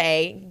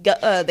Monday,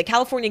 the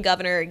California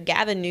governor,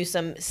 Gavin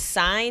Newsom,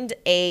 signed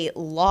a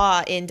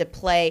law into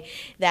play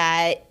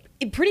that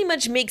it pretty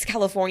much makes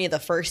California the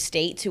first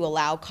state to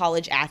allow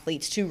college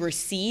athletes to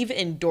receive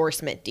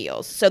endorsement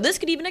deals. So this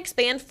could even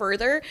expand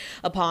further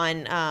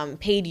upon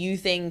paid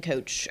youth and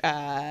coach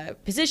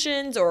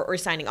positions or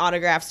signing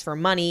autographs for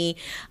money.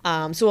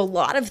 So a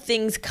lot of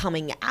things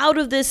coming out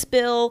of this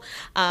bill.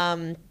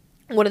 One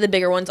of the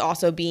bigger ones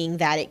also being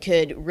that it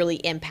could really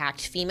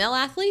impact female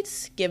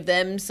athletes, give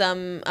them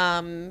some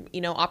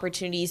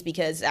opportunities,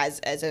 because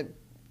as a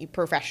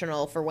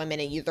professional for women,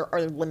 and there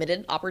are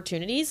limited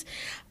opportunities.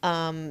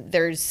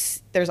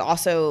 There's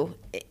also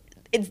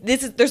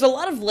there's a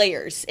lot of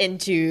layers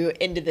into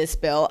this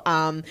bill.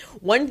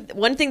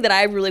 One thing that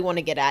I really want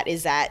to get at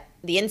is that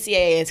the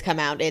NCAA has come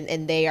out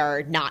and they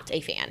are not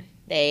a fan.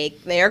 They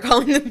are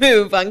calling the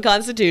move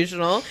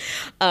unconstitutional.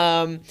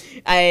 I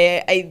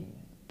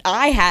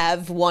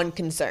have one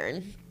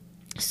concern.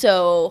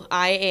 So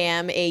I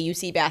am a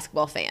UC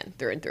basketball fan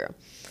through and through.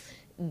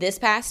 This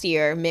past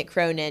year, Mick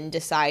Cronin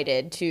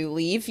decided to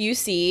leave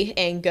UC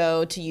and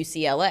go to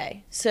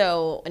UCLA.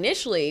 So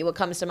initially, what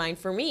comes to mind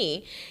for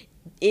me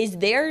is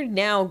there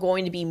now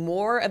going to be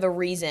more of a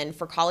reason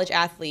for college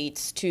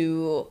athletes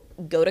to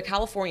go to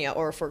California,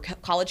 or for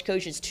college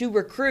coaches to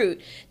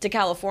recruit to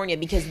California,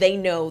 because they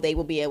know they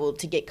will be able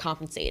to get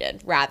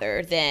compensated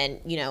rather than,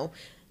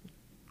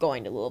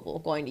 going to Louisville,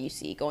 going to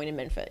UC, going to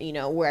Memphis,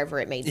 wherever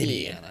it may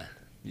be.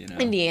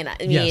 Indiana.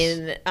 I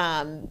mean,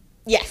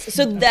 yes.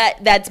 So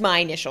that's my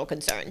initial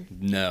concern.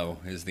 No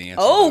is the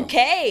answer.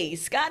 Okay,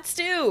 Scott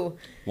Stew.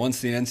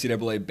 Once the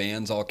NCAA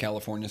bans all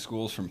California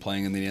schools from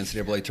playing in the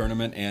NCAA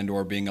tournament and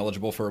or being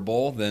eligible for a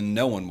bowl, then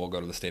no one will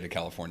go to the state of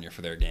California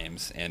for their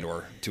games and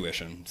or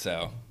tuition.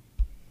 So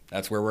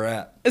that's where we're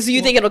at. So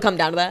you think it'll come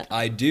down to that?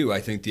 I do. I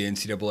think the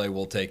NCAA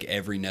will take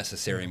every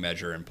necessary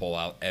measure and pull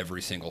out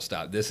every single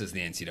stop. This is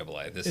the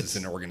NCAA. This is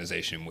an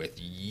organization with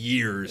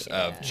years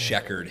of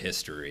checkered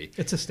history.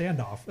 It's a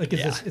standoff.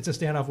 It's a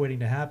standoff waiting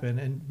to happen.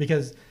 And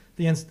because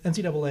the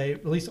NCAA,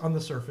 at least on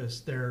the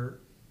surface, their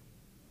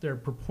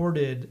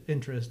purported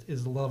interest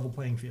is the level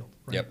playing field.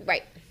 Right? Yep.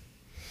 Right.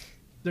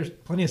 There's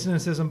plenty of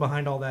cynicism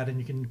behind all that, and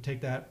you can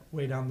take that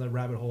way down the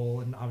rabbit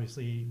hole. And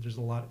obviously, there's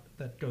a lot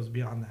that goes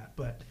beyond that.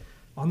 But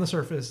on the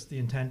surface, the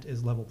intent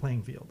is level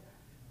playing field.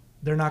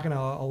 They're not going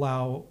to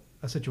allow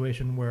a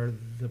situation where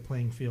the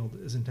playing field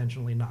is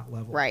intentionally not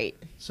level. Right.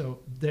 So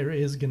there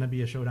is going to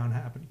be a showdown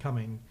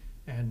coming,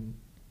 and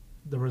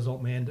the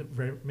result may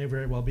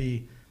very well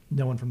be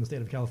no one from the state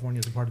of California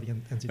is a part of the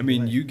NCAA. I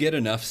mean, you get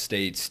enough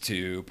states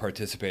to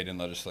participate in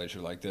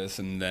legislature like this,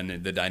 and then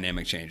the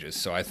dynamic changes.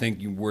 So I think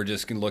we're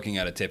just looking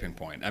at a tipping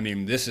point. I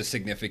mean, this is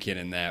significant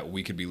in that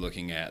we could be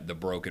looking at the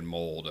broken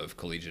mold of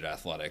collegiate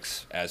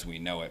athletics as we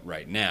know it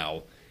right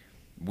now.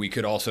 We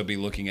could also be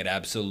looking at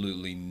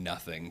absolutely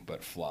nothing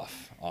but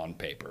fluff on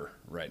paper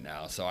right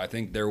now. So I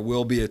think there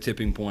will be a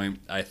tipping point.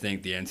 I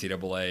think the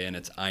NCAA and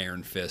its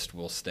iron fist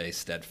will stay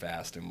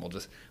steadfast, and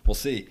we'll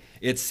see.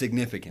 It's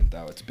significant,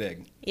 though. It's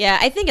big. Yeah,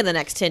 I think in the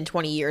next 10,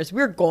 20 years,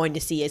 we're going to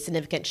see a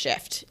significant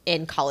shift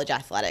in college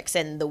athletics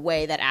and the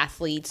way that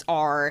athletes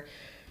are,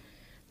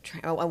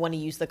 I want to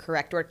use the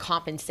correct word,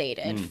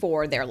 compensated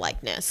for their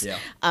likeness. Yeah.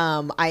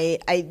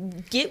 I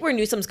get where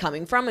Newsom's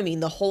coming from. I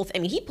mean,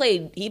 he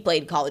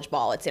played college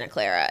ball at Santa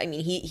Clara. I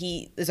mean,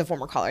 he is a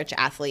former college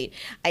athlete.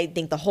 I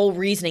think the whole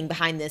reasoning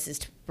behind this is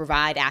to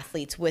provide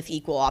athletes with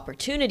equal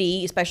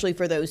opportunity, especially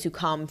for those who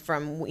come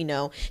from,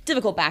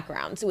 difficult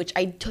backgrounds, which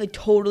I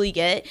totally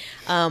get.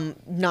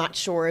 Not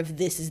sure if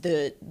this is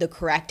the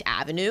correct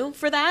avenue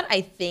for that.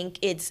 I think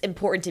it's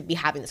important to be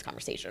having this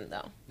conversation,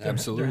 though.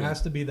 Absolutely. There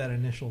has to be that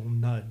initial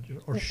nudge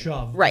or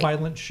shove, right.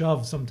 Violent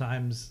shove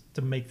sometimes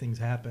to make things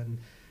happen.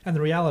 And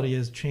the reality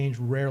is change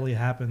rarely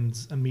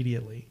happens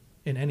immediately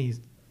in any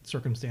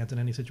circumstance, in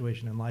any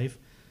situation in life.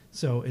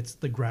 So it's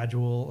the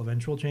gradual,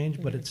 eventual change,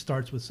 but it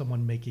starts with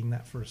someone making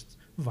that first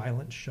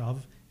violent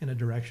shove in a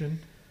direction.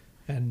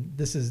 And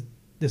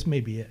this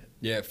may be it.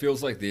 Yeah, it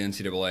feels like the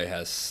NCAA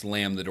has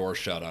slammed the door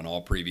shut on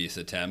all previous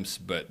attempts,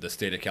 but the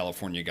state of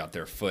California got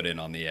their foot in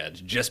on the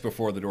edge just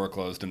before the door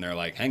closed, and they're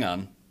like, hang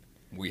on,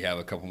 we have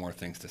a couple more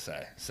things to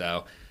say.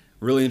 So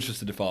Really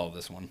interested to follow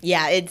this one.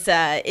 Yeah, it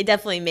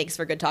definitely makes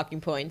for good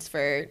talking points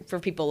for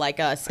people like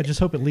us. I just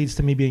hope it leads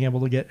to me being able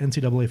to get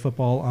NCAA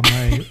football on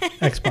my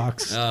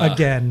Xbox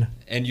again.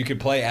 And you could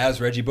play as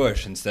Reggie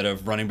Bush instead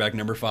of running back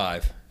number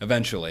 5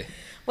 eventually.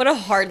 What a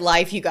hard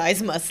life you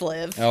guys must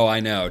live. Oh, I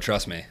know.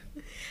 Trust me.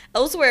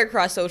 Elsewhere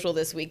across social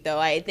this week, though,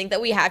 I think that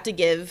we have to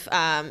give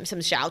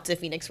some shouts to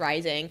Phoenix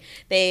Rising.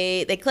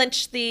 They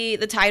clinched the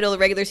title, the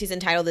regular season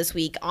title this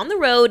week on the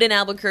road in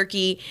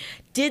Albuquerque.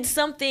 Did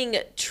something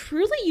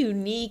truly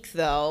unique,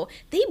 though.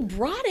 They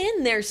brought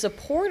in their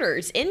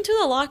supporters into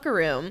the locker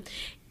room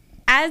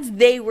as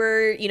they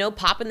were,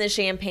 popping the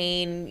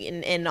champagne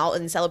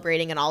and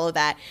celebrating and all of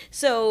that.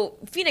 So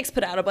Phoenix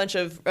put out a bunch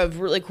of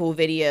really cool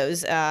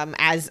videos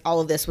as all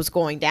of this was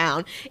going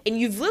down. And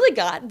you've really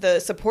got the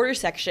supporter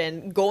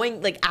section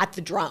going at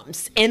the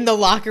drums in the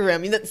locker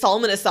room.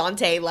 Solomon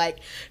Asante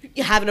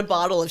having a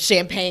bottle of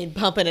champagne,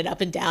 pumping it up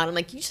and down. I'm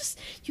like,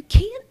 you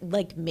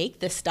can't make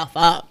this stuff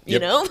up, you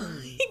know?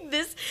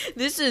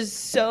 This is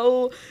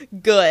so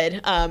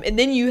good. And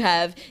then you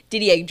have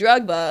Didier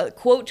Drogba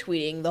quote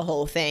tweeting the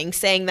whole thing,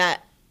 saying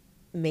that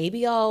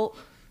maybe I'll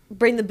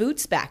bring the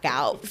boots back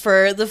out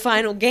for the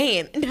final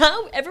game.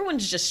 Now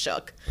everyone's just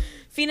shook.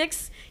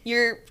 Phoenix,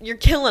 you're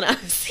killing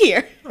us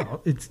here.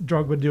 Oh, it's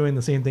Drogba doing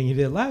the same thing he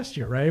did last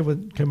year, right?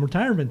 With come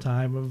retirement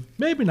time of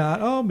maybe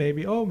not,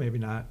 maybe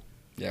not.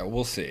 Yeah,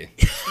 we'll see.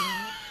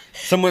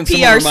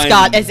 PR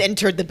Scott has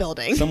entered the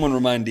building. Someone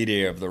remind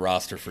Didier of the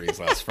roster freeze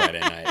last Friday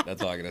night.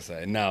 That's all I'm going to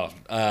say. No,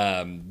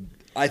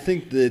 I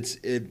think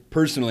that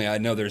personally, I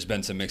know there's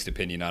been some mixed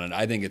opinion on it.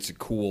 I think it's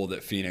cool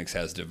that Phoenix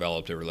has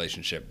developed a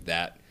relationship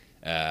that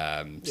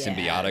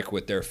symbiotic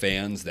with their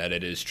fans, that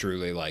it is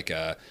truly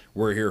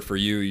we're here for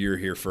you, you're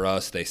here for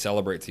us. They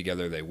celebrate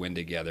together, they win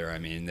together. I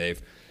mean,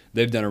 they've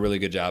done a really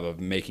good job of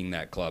making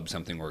that club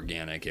something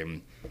organic.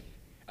 And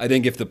I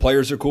think if the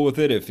players are cool with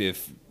it,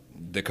 if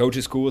the coach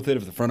is cool with it,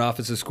 if the front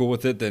office is cool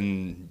with it,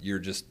 then you're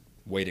just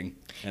waiting.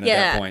 And at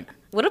that point,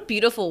 what a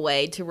beautiful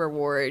way to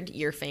reward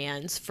your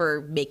fans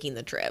for making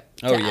the trip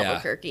to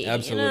Albuquerque.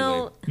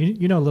 Absolutely.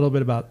 You know a little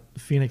bit about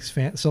Phoenix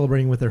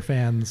celebrating with their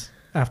fans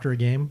after a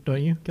game,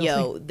 don't you, Kelsi?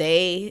 Yo,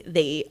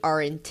 they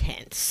are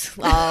intense.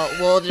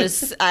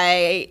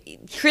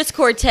 Chris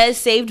Cortez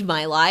saved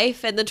my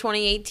life in the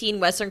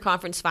 2018 Western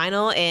Conference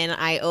Final, and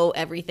I owe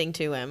everything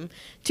to him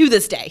to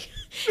this day.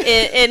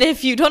 And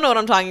if you don't know what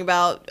I'm talking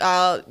about,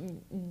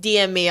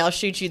 DM me. I'll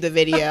shoot you the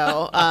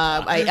video.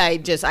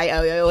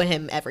 I owe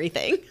him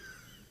everything.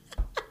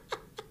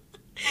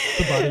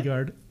 The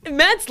bodyguard.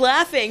 Matt's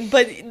laughing,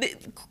 but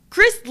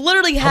Chris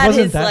literally had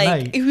his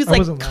he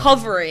was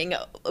covering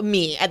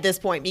me at this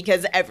point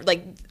because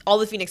all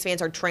the Phoenix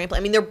fans are trampling.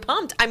 I mean, they're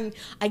pumped.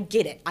 I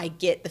get it. I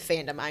get the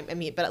fandom.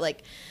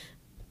 But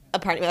a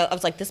part of me, I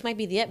was like, this might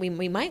be the end.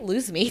 We might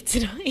lose me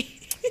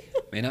tonight.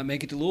 May not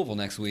make it to Louisville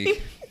next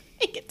week.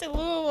 Make it to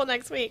Louisville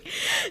next week.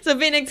 So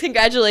Phoenix,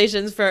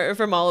 congratulations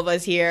from all of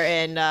us here,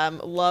 and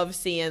love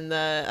seeing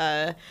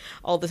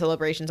all the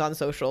celebrations on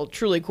social.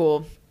 Truly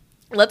cool.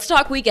 Let's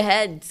talk week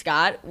ahead,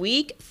 Scott.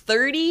 Week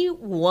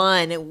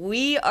 31.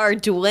 We are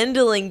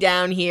dwindling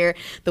down here.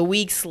 The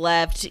weeks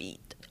left.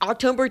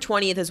 October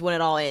 20th is when it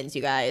all ends,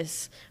 you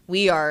guys.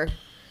 We are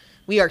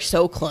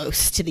so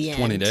close to the end.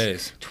 20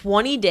 days.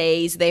 20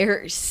 days.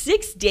 There are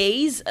 6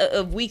 days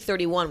of week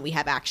 31 we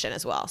have action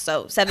as well.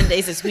 So 7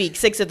 days this week,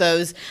 6 of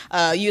those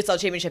USL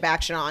Championship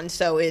action on.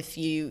 So if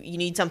you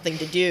need something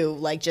to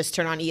do, just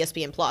turn on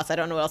ESPN Plus. I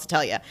don't know what else to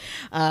tell you.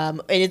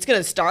 And it's going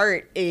to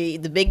start, the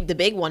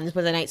big one is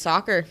Wednesday Night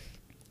Soccer.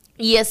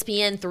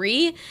 ESPN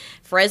 3,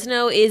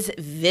 Fresno is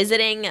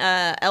visiting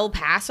El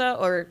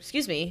Paso,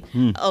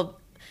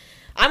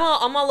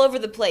 I'm all over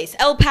the place.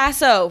 El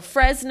Paso,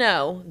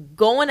 Fresno,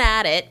 going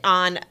at it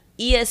on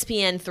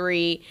ESPN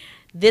 3.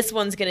 This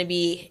one's going to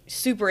be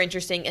super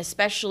interesting,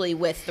 especially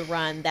with the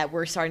run that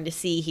we're starting to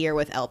see here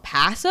with El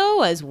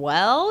Paso as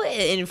well.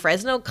 In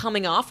Fresno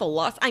coming off a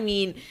loss. I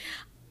mean,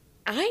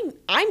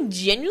 I'm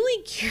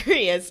genuinely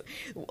curious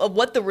of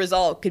what the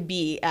result could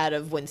be out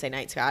of Wednesday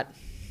night, Scott.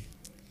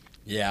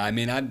 Yeah, I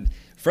mean,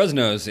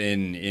 Fresno's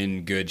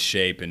in good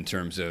shape in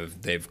terms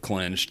of they've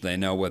clinched. They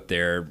know what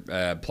their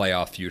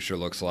playoff future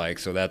looks like,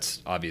 so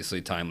that's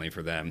obviously timely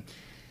for them.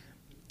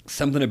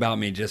 Something about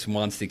me just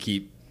wants to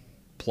keep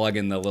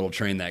plugging the little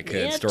train that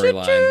could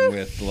storyline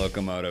with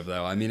Locomotive,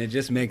 though. I mean, it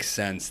just makes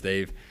sense.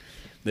 They've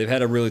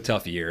had a really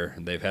tough year.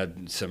 They've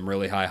had some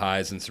really high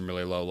highs and some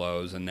really low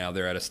lows, and now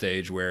they're at a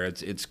stage where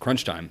it's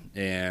crunch time,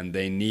 and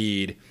they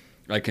need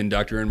a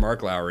conductor in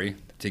Mark Lowry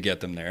to get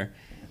them there.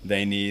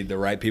 They need the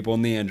right people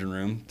in the engine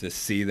room to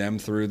see them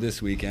through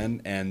this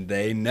weekend, and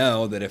they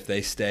know that if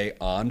they stay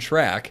on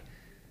track,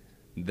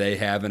 they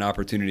have an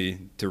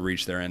opportunity to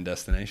reach their end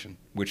destination,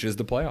 which is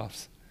the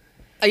playoffs.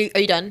 Are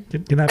you done?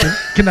 Can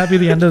that be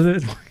the end of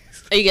it?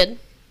 Are you good?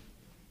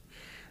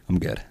 I'm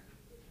good.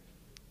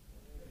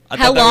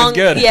 How long? That was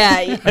good.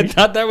 Yeah. I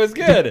thought that was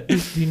good.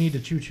 Do you need to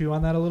chew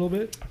on that a little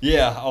bit?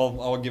 Yeah,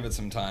 I'll give it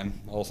some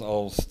time.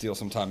 I'll steal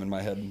some time in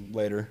my head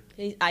later.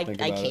 I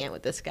can't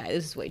with this guy.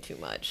 This is way too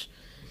much.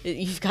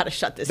 You've got to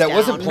shut this That down.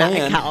 wasn't planned.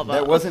 Matt Calvo.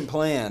 That wasn't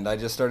planned. I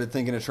just started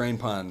thinking of train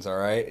puns. All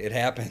right, it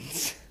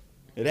happens.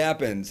 It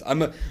happens.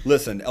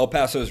 Listen. El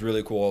Paso is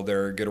really cool.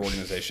 They're a good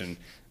organization.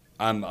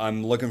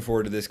 I'm looking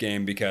forward to this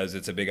game because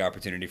it's a big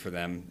opportunity for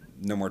them.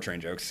 No more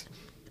train jokes.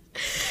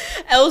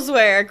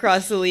 Elsewhere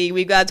across the league,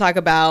 we've got to talk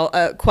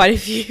about quite a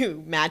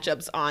few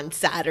matchups on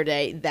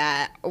Saturday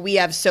that we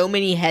have so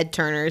many head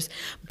turners.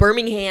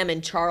 Birmingham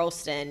and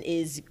Charleston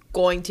is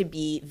going to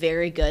be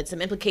very good. Some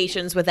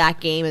implications with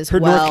that game as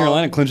well. North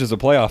Carolina clinches a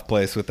playoff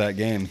place with that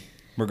game,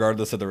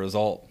 regardless of the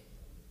result.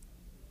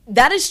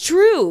 That is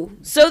true.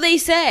 So they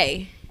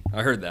say.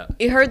 I heard that.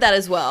 You heard that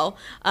as well.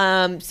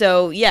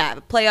 So, yeah,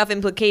 playoff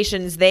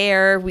implications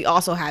there. We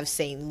also have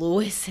St.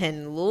 Louis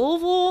and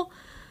Louisville.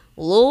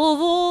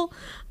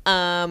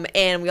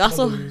 And we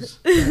also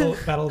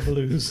Battle of the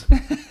Lose.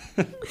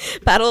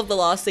 Battle of the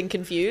Lost and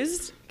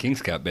Confused.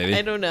 King's Cup, baby.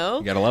 I don't know.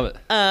 You gotta love it.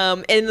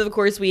 And of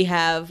course we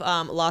have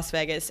Las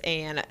Vegas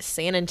and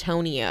San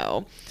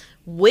Antonio,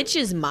 which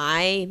is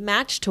my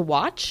match to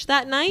watch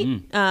that night.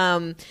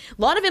 A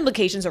lot of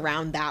implications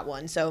around that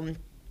one. So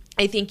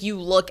I think you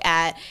look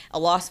at a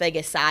Las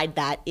Vegas side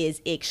that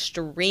is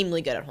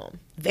extremely good at home.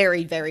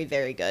 Very, very,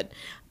 very good.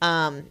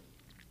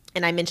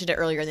 And I mentioned it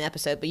earlier in the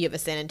episode, but you have a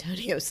San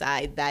Antonio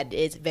side that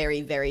is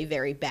very, very,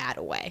 very bad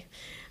away.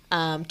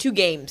 2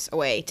 games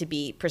away, to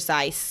be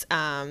precise.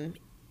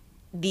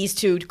 These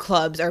two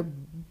clubs are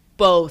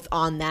both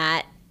on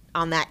that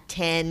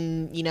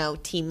 10,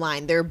 team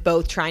line. They're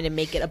both trying to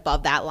make it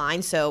above that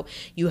line, so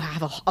you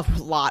have a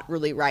lot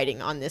really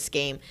riding on this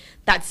game.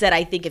 That said,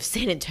 I think if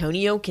San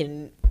Antonio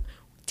can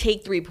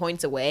take 3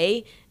 points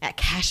away at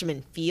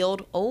Cashman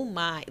Field, oh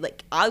my,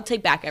 I'll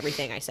take back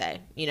everything I say,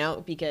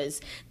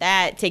 because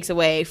that takes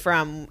away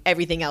from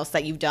everything else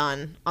that you've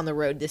done on the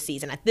road this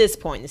season at this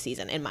point in the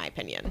season, in my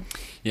opinion.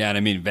 Yeah, and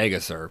I mean,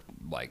 Vegas are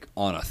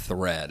on a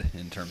thread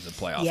in terms of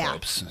playoff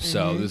hopes.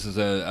 So this is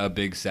a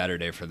big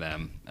Saturday for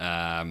them.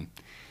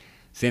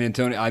 San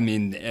Antonio, I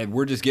mean,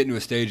 we're just getting to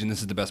a stage, and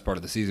this is the best part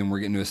of the season, we're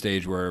getting to a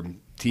stage where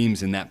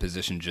teams in that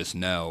position just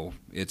know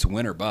it's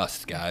win or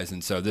bust, guys.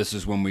 And so this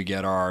is when we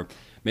get our,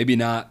 maybe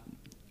not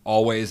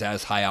always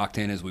as high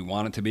octane as we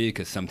want it to be,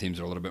 because some teams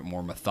are a little bit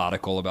more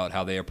methodical about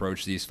how they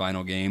approach these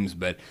final games,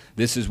 but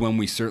this is when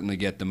we certainly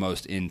get the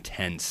most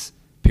intense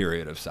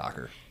period of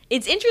soccer.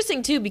 It's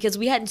interesting, too, because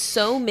we had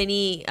so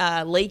many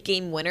late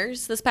game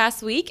winners this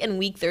past week in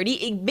Week 30.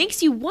 It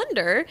makes you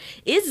wonder,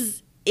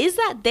 is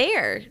that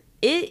there?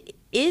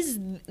 Is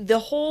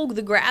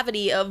the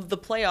gravity of the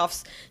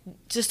playoffs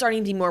just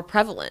starting to be more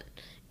prevalent?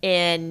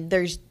 And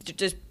there's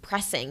just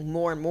pressing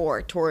more and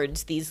more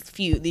towards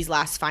these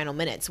last final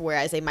minutes,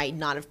 whereas they might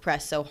not have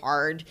pressed so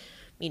hard,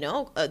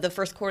 the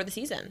first quarter of the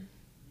season.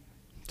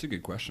 It's a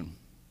good question.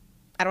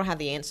 I don't have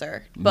the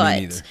answer, but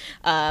neither.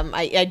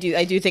 I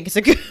do think it's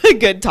a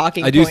good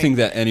talking point. I do think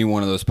that any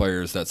one of those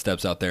players that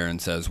steps out there and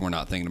says we're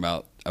not thinking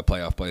about a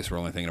playoff place, we're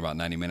only thinking about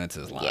 90 minutes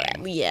is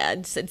lying. Yeah,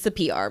 it's a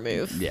PR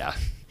move. Yeah.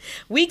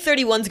 Week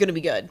 31 is going to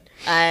be good.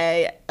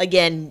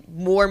 Again,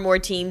 more and more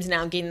teams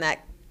now getting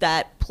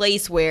that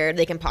place where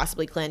they can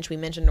possibly clinch. We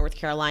mentioned North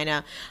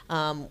Carolina.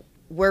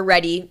 We're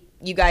ready.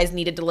 You guys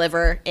need to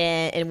deliver,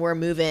 and we're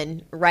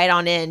moving right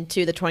on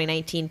into the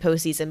 2019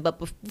 postseason. But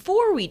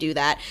before we do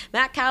that,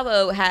 Matt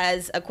Calvo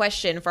has a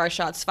question for our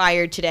Shots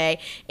Fired today,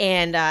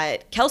 and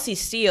Kelsi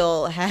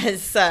Steele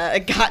has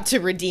got to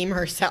redeem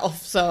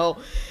herself. So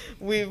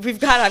I've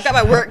got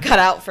my work cut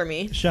out for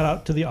me. Shout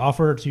out to the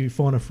offer to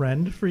phone a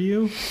friend for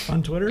you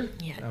on Twitter.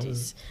 Yeah, that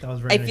was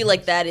very I nice. feel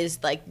like that is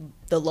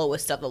the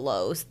lowest of the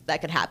lows that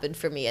could happen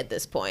for me at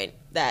this point,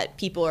 that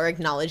people are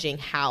acknowledging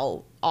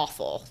how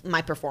awful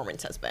my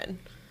performance has been.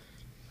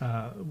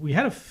 We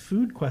had a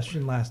food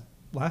question last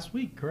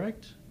week,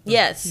 correct?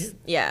 Yes.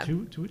 Yeah.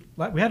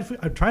 We had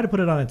I tried to put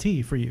it on a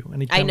tee for you.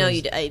 And I know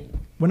you did.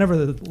 Whenever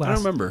the last, I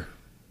don't remember.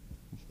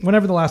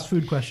 Whenever the last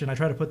food question, I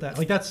try to put that.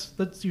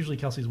 That's usually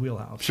Kelsey's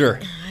wheelhouse. Sure.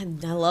 I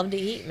love to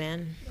eat,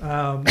 man.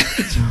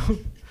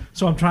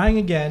 So I'm trying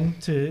again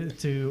to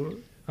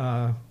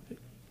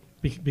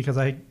because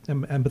I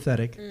am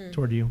empathetic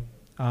toward you,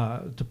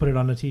 to put it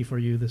on a tee for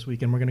you this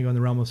week, and we're going to go in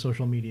the realm of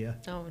social media.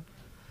 Oh.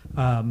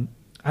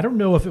 I don't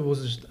know if it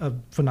was just a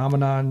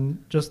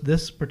phenomenon just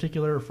this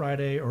particular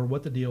Friday or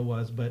what the deal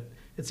was, but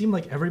it seemed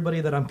like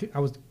everybody that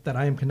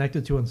I am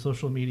connected to on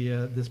social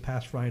media this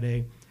past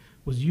Friday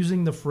was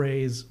using the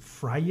phrase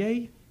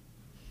 "Friday."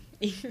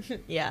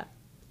 Yeah.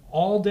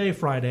 All day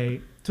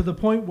Friday, to the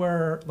point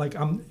where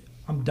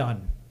I'm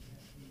done.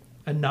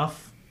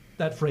 Enough.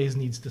 That phrase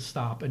needs to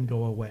stop and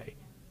go away.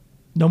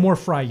 No more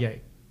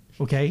Friday.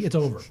 Okay, it's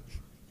over.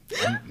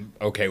 I'm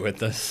okay with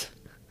this.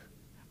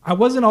 I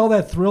wasn't all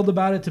that thrilled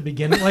about it to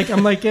begin with.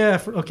 I'm like,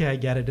 yeah, okay, I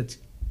get it. It's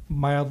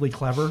mildly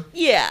clever.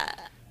 Yeah.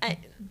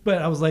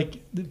 But I was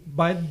like,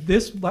 by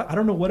this, I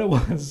don't know what it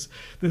was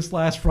this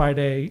last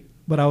Friday,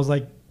 but I was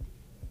like,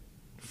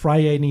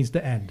 Friday needs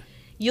to end.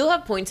 You'll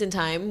have points in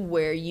time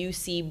where you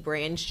see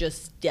brands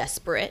just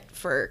desperate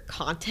for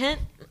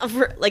content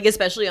like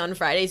especially on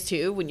Fridays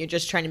too, when you're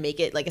just trying to make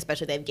it like,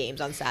 especially they have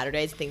games on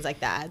Saturdays, things like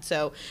that.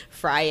 So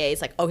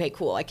Fridays, like, okay,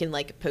 cool, I can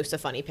like post a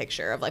funny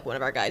picture of like one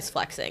of our guys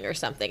flexing or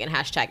something and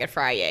hashtag it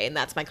Friday, and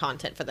that's my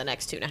content for the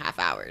next 2.5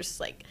 hours.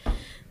 Like,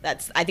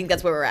 I think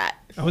that's where we're at.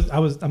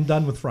 I'm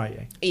done with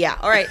Friday. Yeah.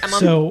 All right.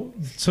 So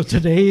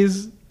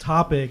today's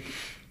topic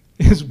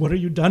is, what are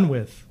you done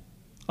with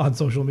on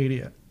social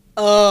media?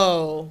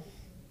 Oh.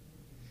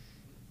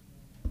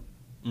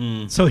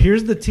 So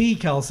here's the tee,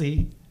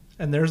 Kelsi,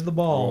 and there's the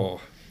ball.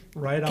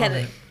 Right on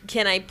it.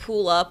 Can I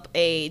pull up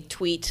a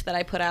tweet that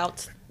I put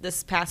out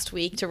this past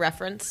week to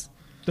reference?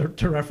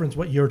 To reference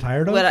what you're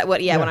tired of? What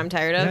I'm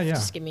tired of? Yeah.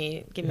 Just give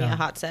me a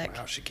hot sec.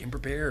 Wow, she came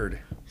prepared.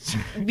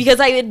 Because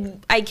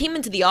I came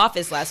into the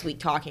office last week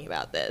talking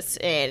about this,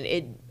 and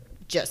it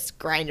just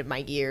grinded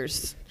my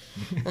gears.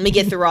 Let me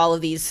get through all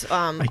of these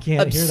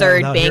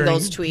absurd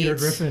Bengals tweets. Peter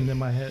Griffin in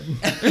my head.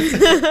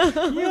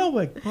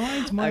 What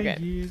grinds my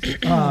gears.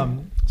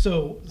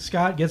 So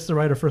Scott gets the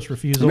right of first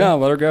refusal. No,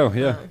 let her go.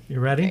 Yeah. You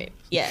ready? Right.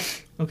 Yeah.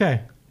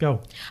 Okay,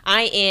 go.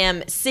 I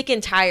am sick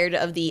and tired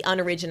of the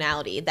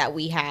unoriginality that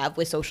we have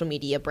with social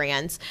media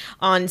brands.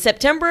 On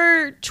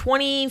September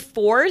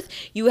 24th,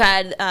 you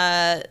had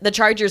the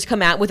Chargers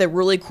come out with a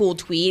really cool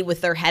tweet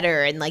with their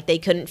header, and like they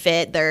couldn't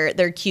fit their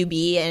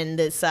QB and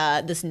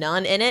this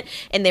none in it,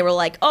 and they were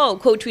like, "Oh,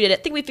 quote tweeted it.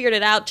 I think we figured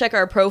it out. Check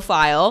our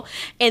profile."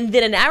 And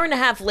then an hour and a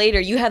half later,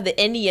 you have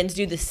the Indians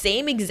do the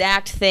same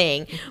exact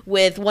thing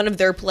with one of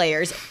their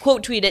players.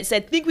 Quote tweeted,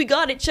 said, "Think we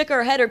got it. Check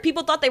our header."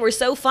 People thought they were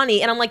so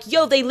funny, and I'm like,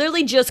 "Yo, they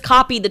literally just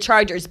copied the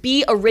Chargers.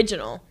 Be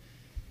original."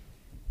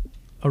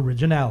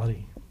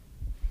 Originality,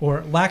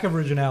 or lack of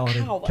originality.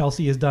 Ow.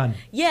 Kelsi is done.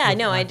 Yeah,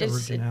 no, it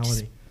just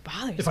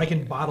bothers if me. I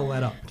can bottle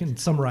that up, can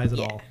summarize it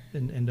all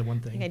into one I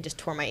think thing. I just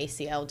tore my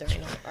ACL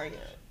during an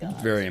argument.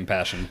 God. Very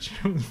impassioned. She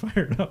was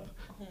fired up.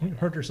 You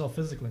hurt herself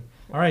physically.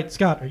 All right,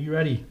 Scott, are you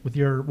ready with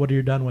your what are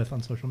you done with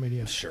on social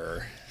media?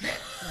 Sure.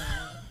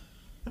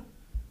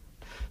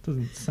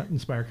 Doesn't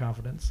inspire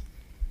confidence.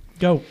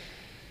 Go.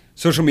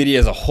 Social media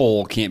as a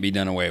whole can't be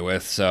done away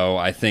with. So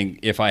I think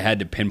if I had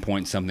to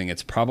pinpoint something,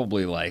 it's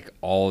probably like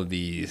all of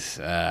these.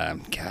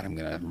 God, I'm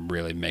gonna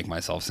really make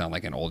myself sound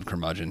like an old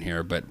curmudgeon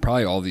here, but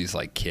probably all these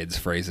like kids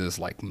phrases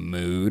like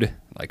mood,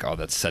 like, oh,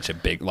 that's such a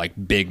big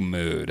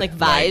mood, Like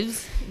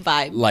vibes,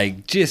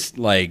 like just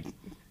like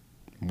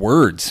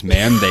words,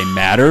 man. They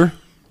matter.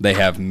 They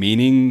have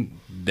meaning.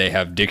 They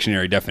have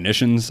dictionary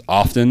definitions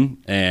often,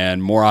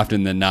 and more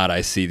often than not,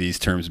 I see these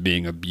terms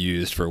being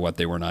abused for what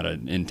they were not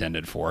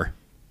intended for.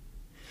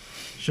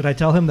 Should I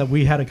tell him that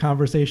we had a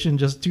conversation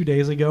just 2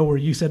 days ago where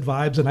you said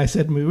vibes and I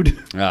said mood?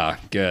 Ah,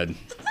 good.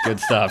 Good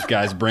stuff,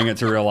 guys. Bring it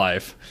to real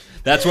life.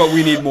 That's what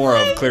we need more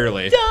of,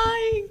 clearly.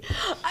 Dying.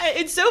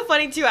 It's so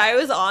funny, too. I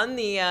was on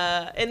the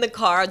in the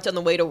car on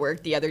the way to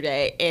work the other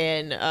day,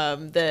 and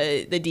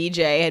the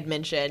DJ had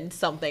mentioned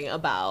something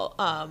about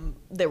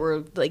there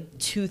were like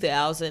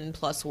 2,000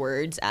 plus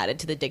words added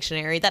to the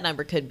dictionary. That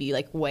number could be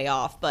like way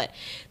off, but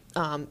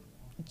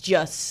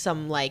just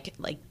some like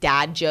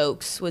dad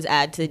jokes was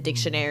added to the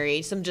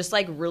dictionary. Some just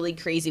like really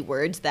crazy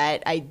words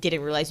that I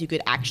didn't realize you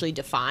could actually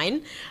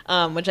define,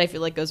 which I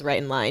feel like goes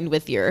right in line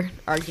with your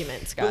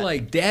argument, Scott. But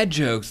like dad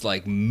jokes,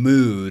 like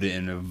mood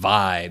and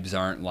vibes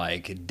aren't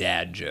like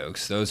dad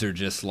jokes. Those are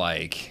just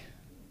like,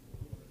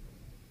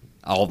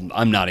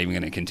 I'm not even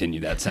going to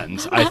continue that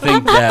sentence. I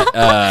think that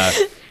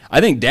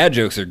I think dad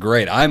jokes are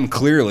great. I'm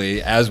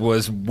clearly, as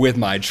was with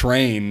my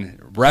train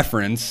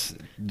reference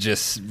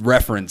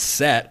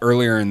set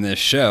earlier in this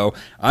show,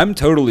 I'm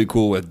totally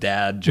cool with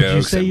dad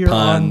jokes and puns. Would you say you're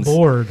on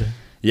board?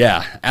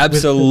 Yeah,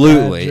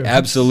 absolutely.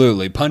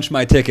 Absolutely. Punch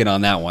my ticket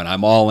on that one.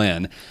 I'm all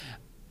in.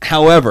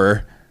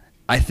 However,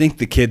 I think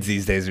the kids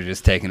these days are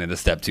just taking it a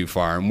step too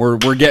far, and we're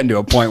getting to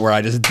a point where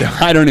I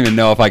don't even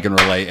know if I can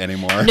relate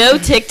anymore. No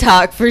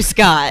TikTok for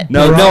Scott.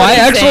 No, I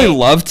actually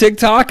love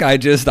TikTok.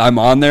 I'm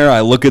on there. I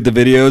look at the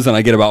videos, and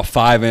I get about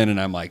 5 in, and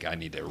I'm like, I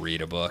need to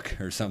read a book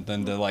or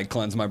something to like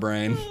cleanse my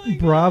brain.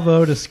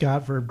 Bravo to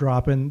Scott for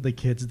dropping the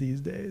kids these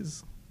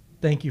days.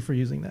 Thank you for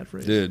using that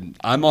phrase. Dude,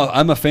 I'm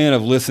a fan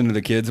of listening to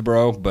the kids,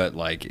 bro, but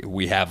like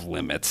we have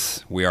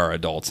limits. We are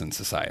adults in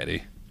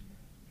society.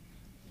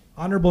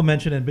 Honorable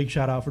mention and big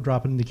shout out for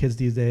dropping the kids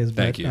these days.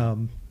 Thank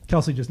you.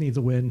 Kelsi just needs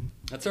a win.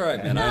 That's all right,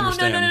 man. I No.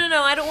 understand.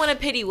 I don't want a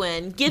pity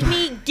win. Give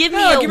me give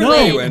me a a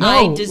win win.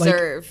 I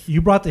deserve. Like,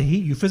 you brought the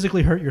heat. You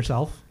physically hurt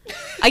yourself.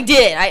 I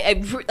did.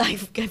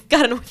 I've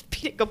got an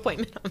orthopedic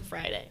appointment on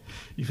Friday.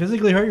 You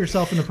physically hurt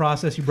yourself in the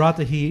process. You brought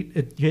the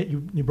heat.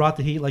 You brought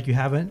the heat like you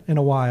haven't in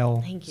a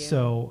while. Thank you.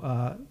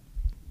 So,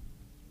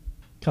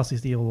 Kelsi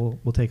Steele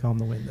will take home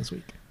the win this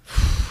week.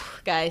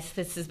 Guys,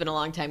 this has been a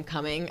long time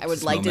coming. I would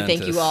It's like to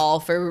thank you momentous. all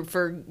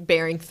for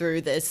bearing through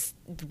this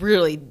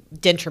really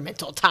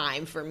detrimental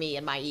time for me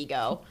and my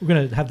ego. We're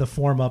gonna have the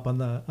form up on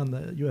the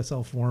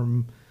USL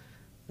form.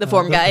 The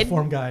form guide? The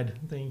form guide.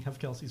 They have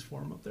Kelsi's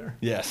form up there.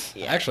 Yes.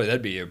 Yeah. Actually,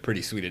 that'd be a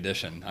pretty sweet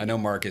addition. I know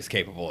Mark is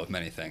capable of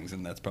many things,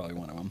 and that's probably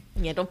one of them.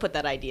 Yeah, don't put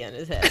that idea in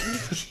his head.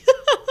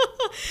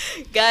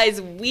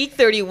 Guys, week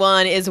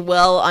 31 is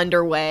well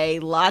underway.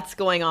 Lots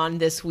going on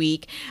this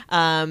week.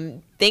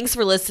 Thanks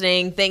for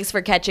listening. Thanks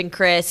for catching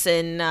Kris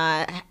and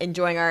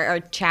enjoying our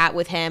chat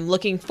with him.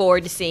 Looking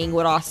forward to seeing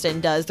what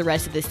Austin does the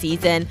rest of the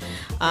season.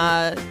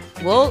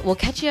 We'll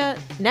catch you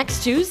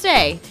next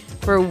Tuesday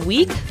for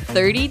week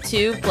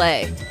 32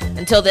 play.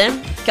 Until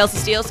then, Kelsi,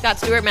 Steele, Scott,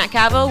 Stewart, Matt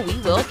Cavo, we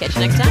will catch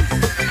you next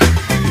time.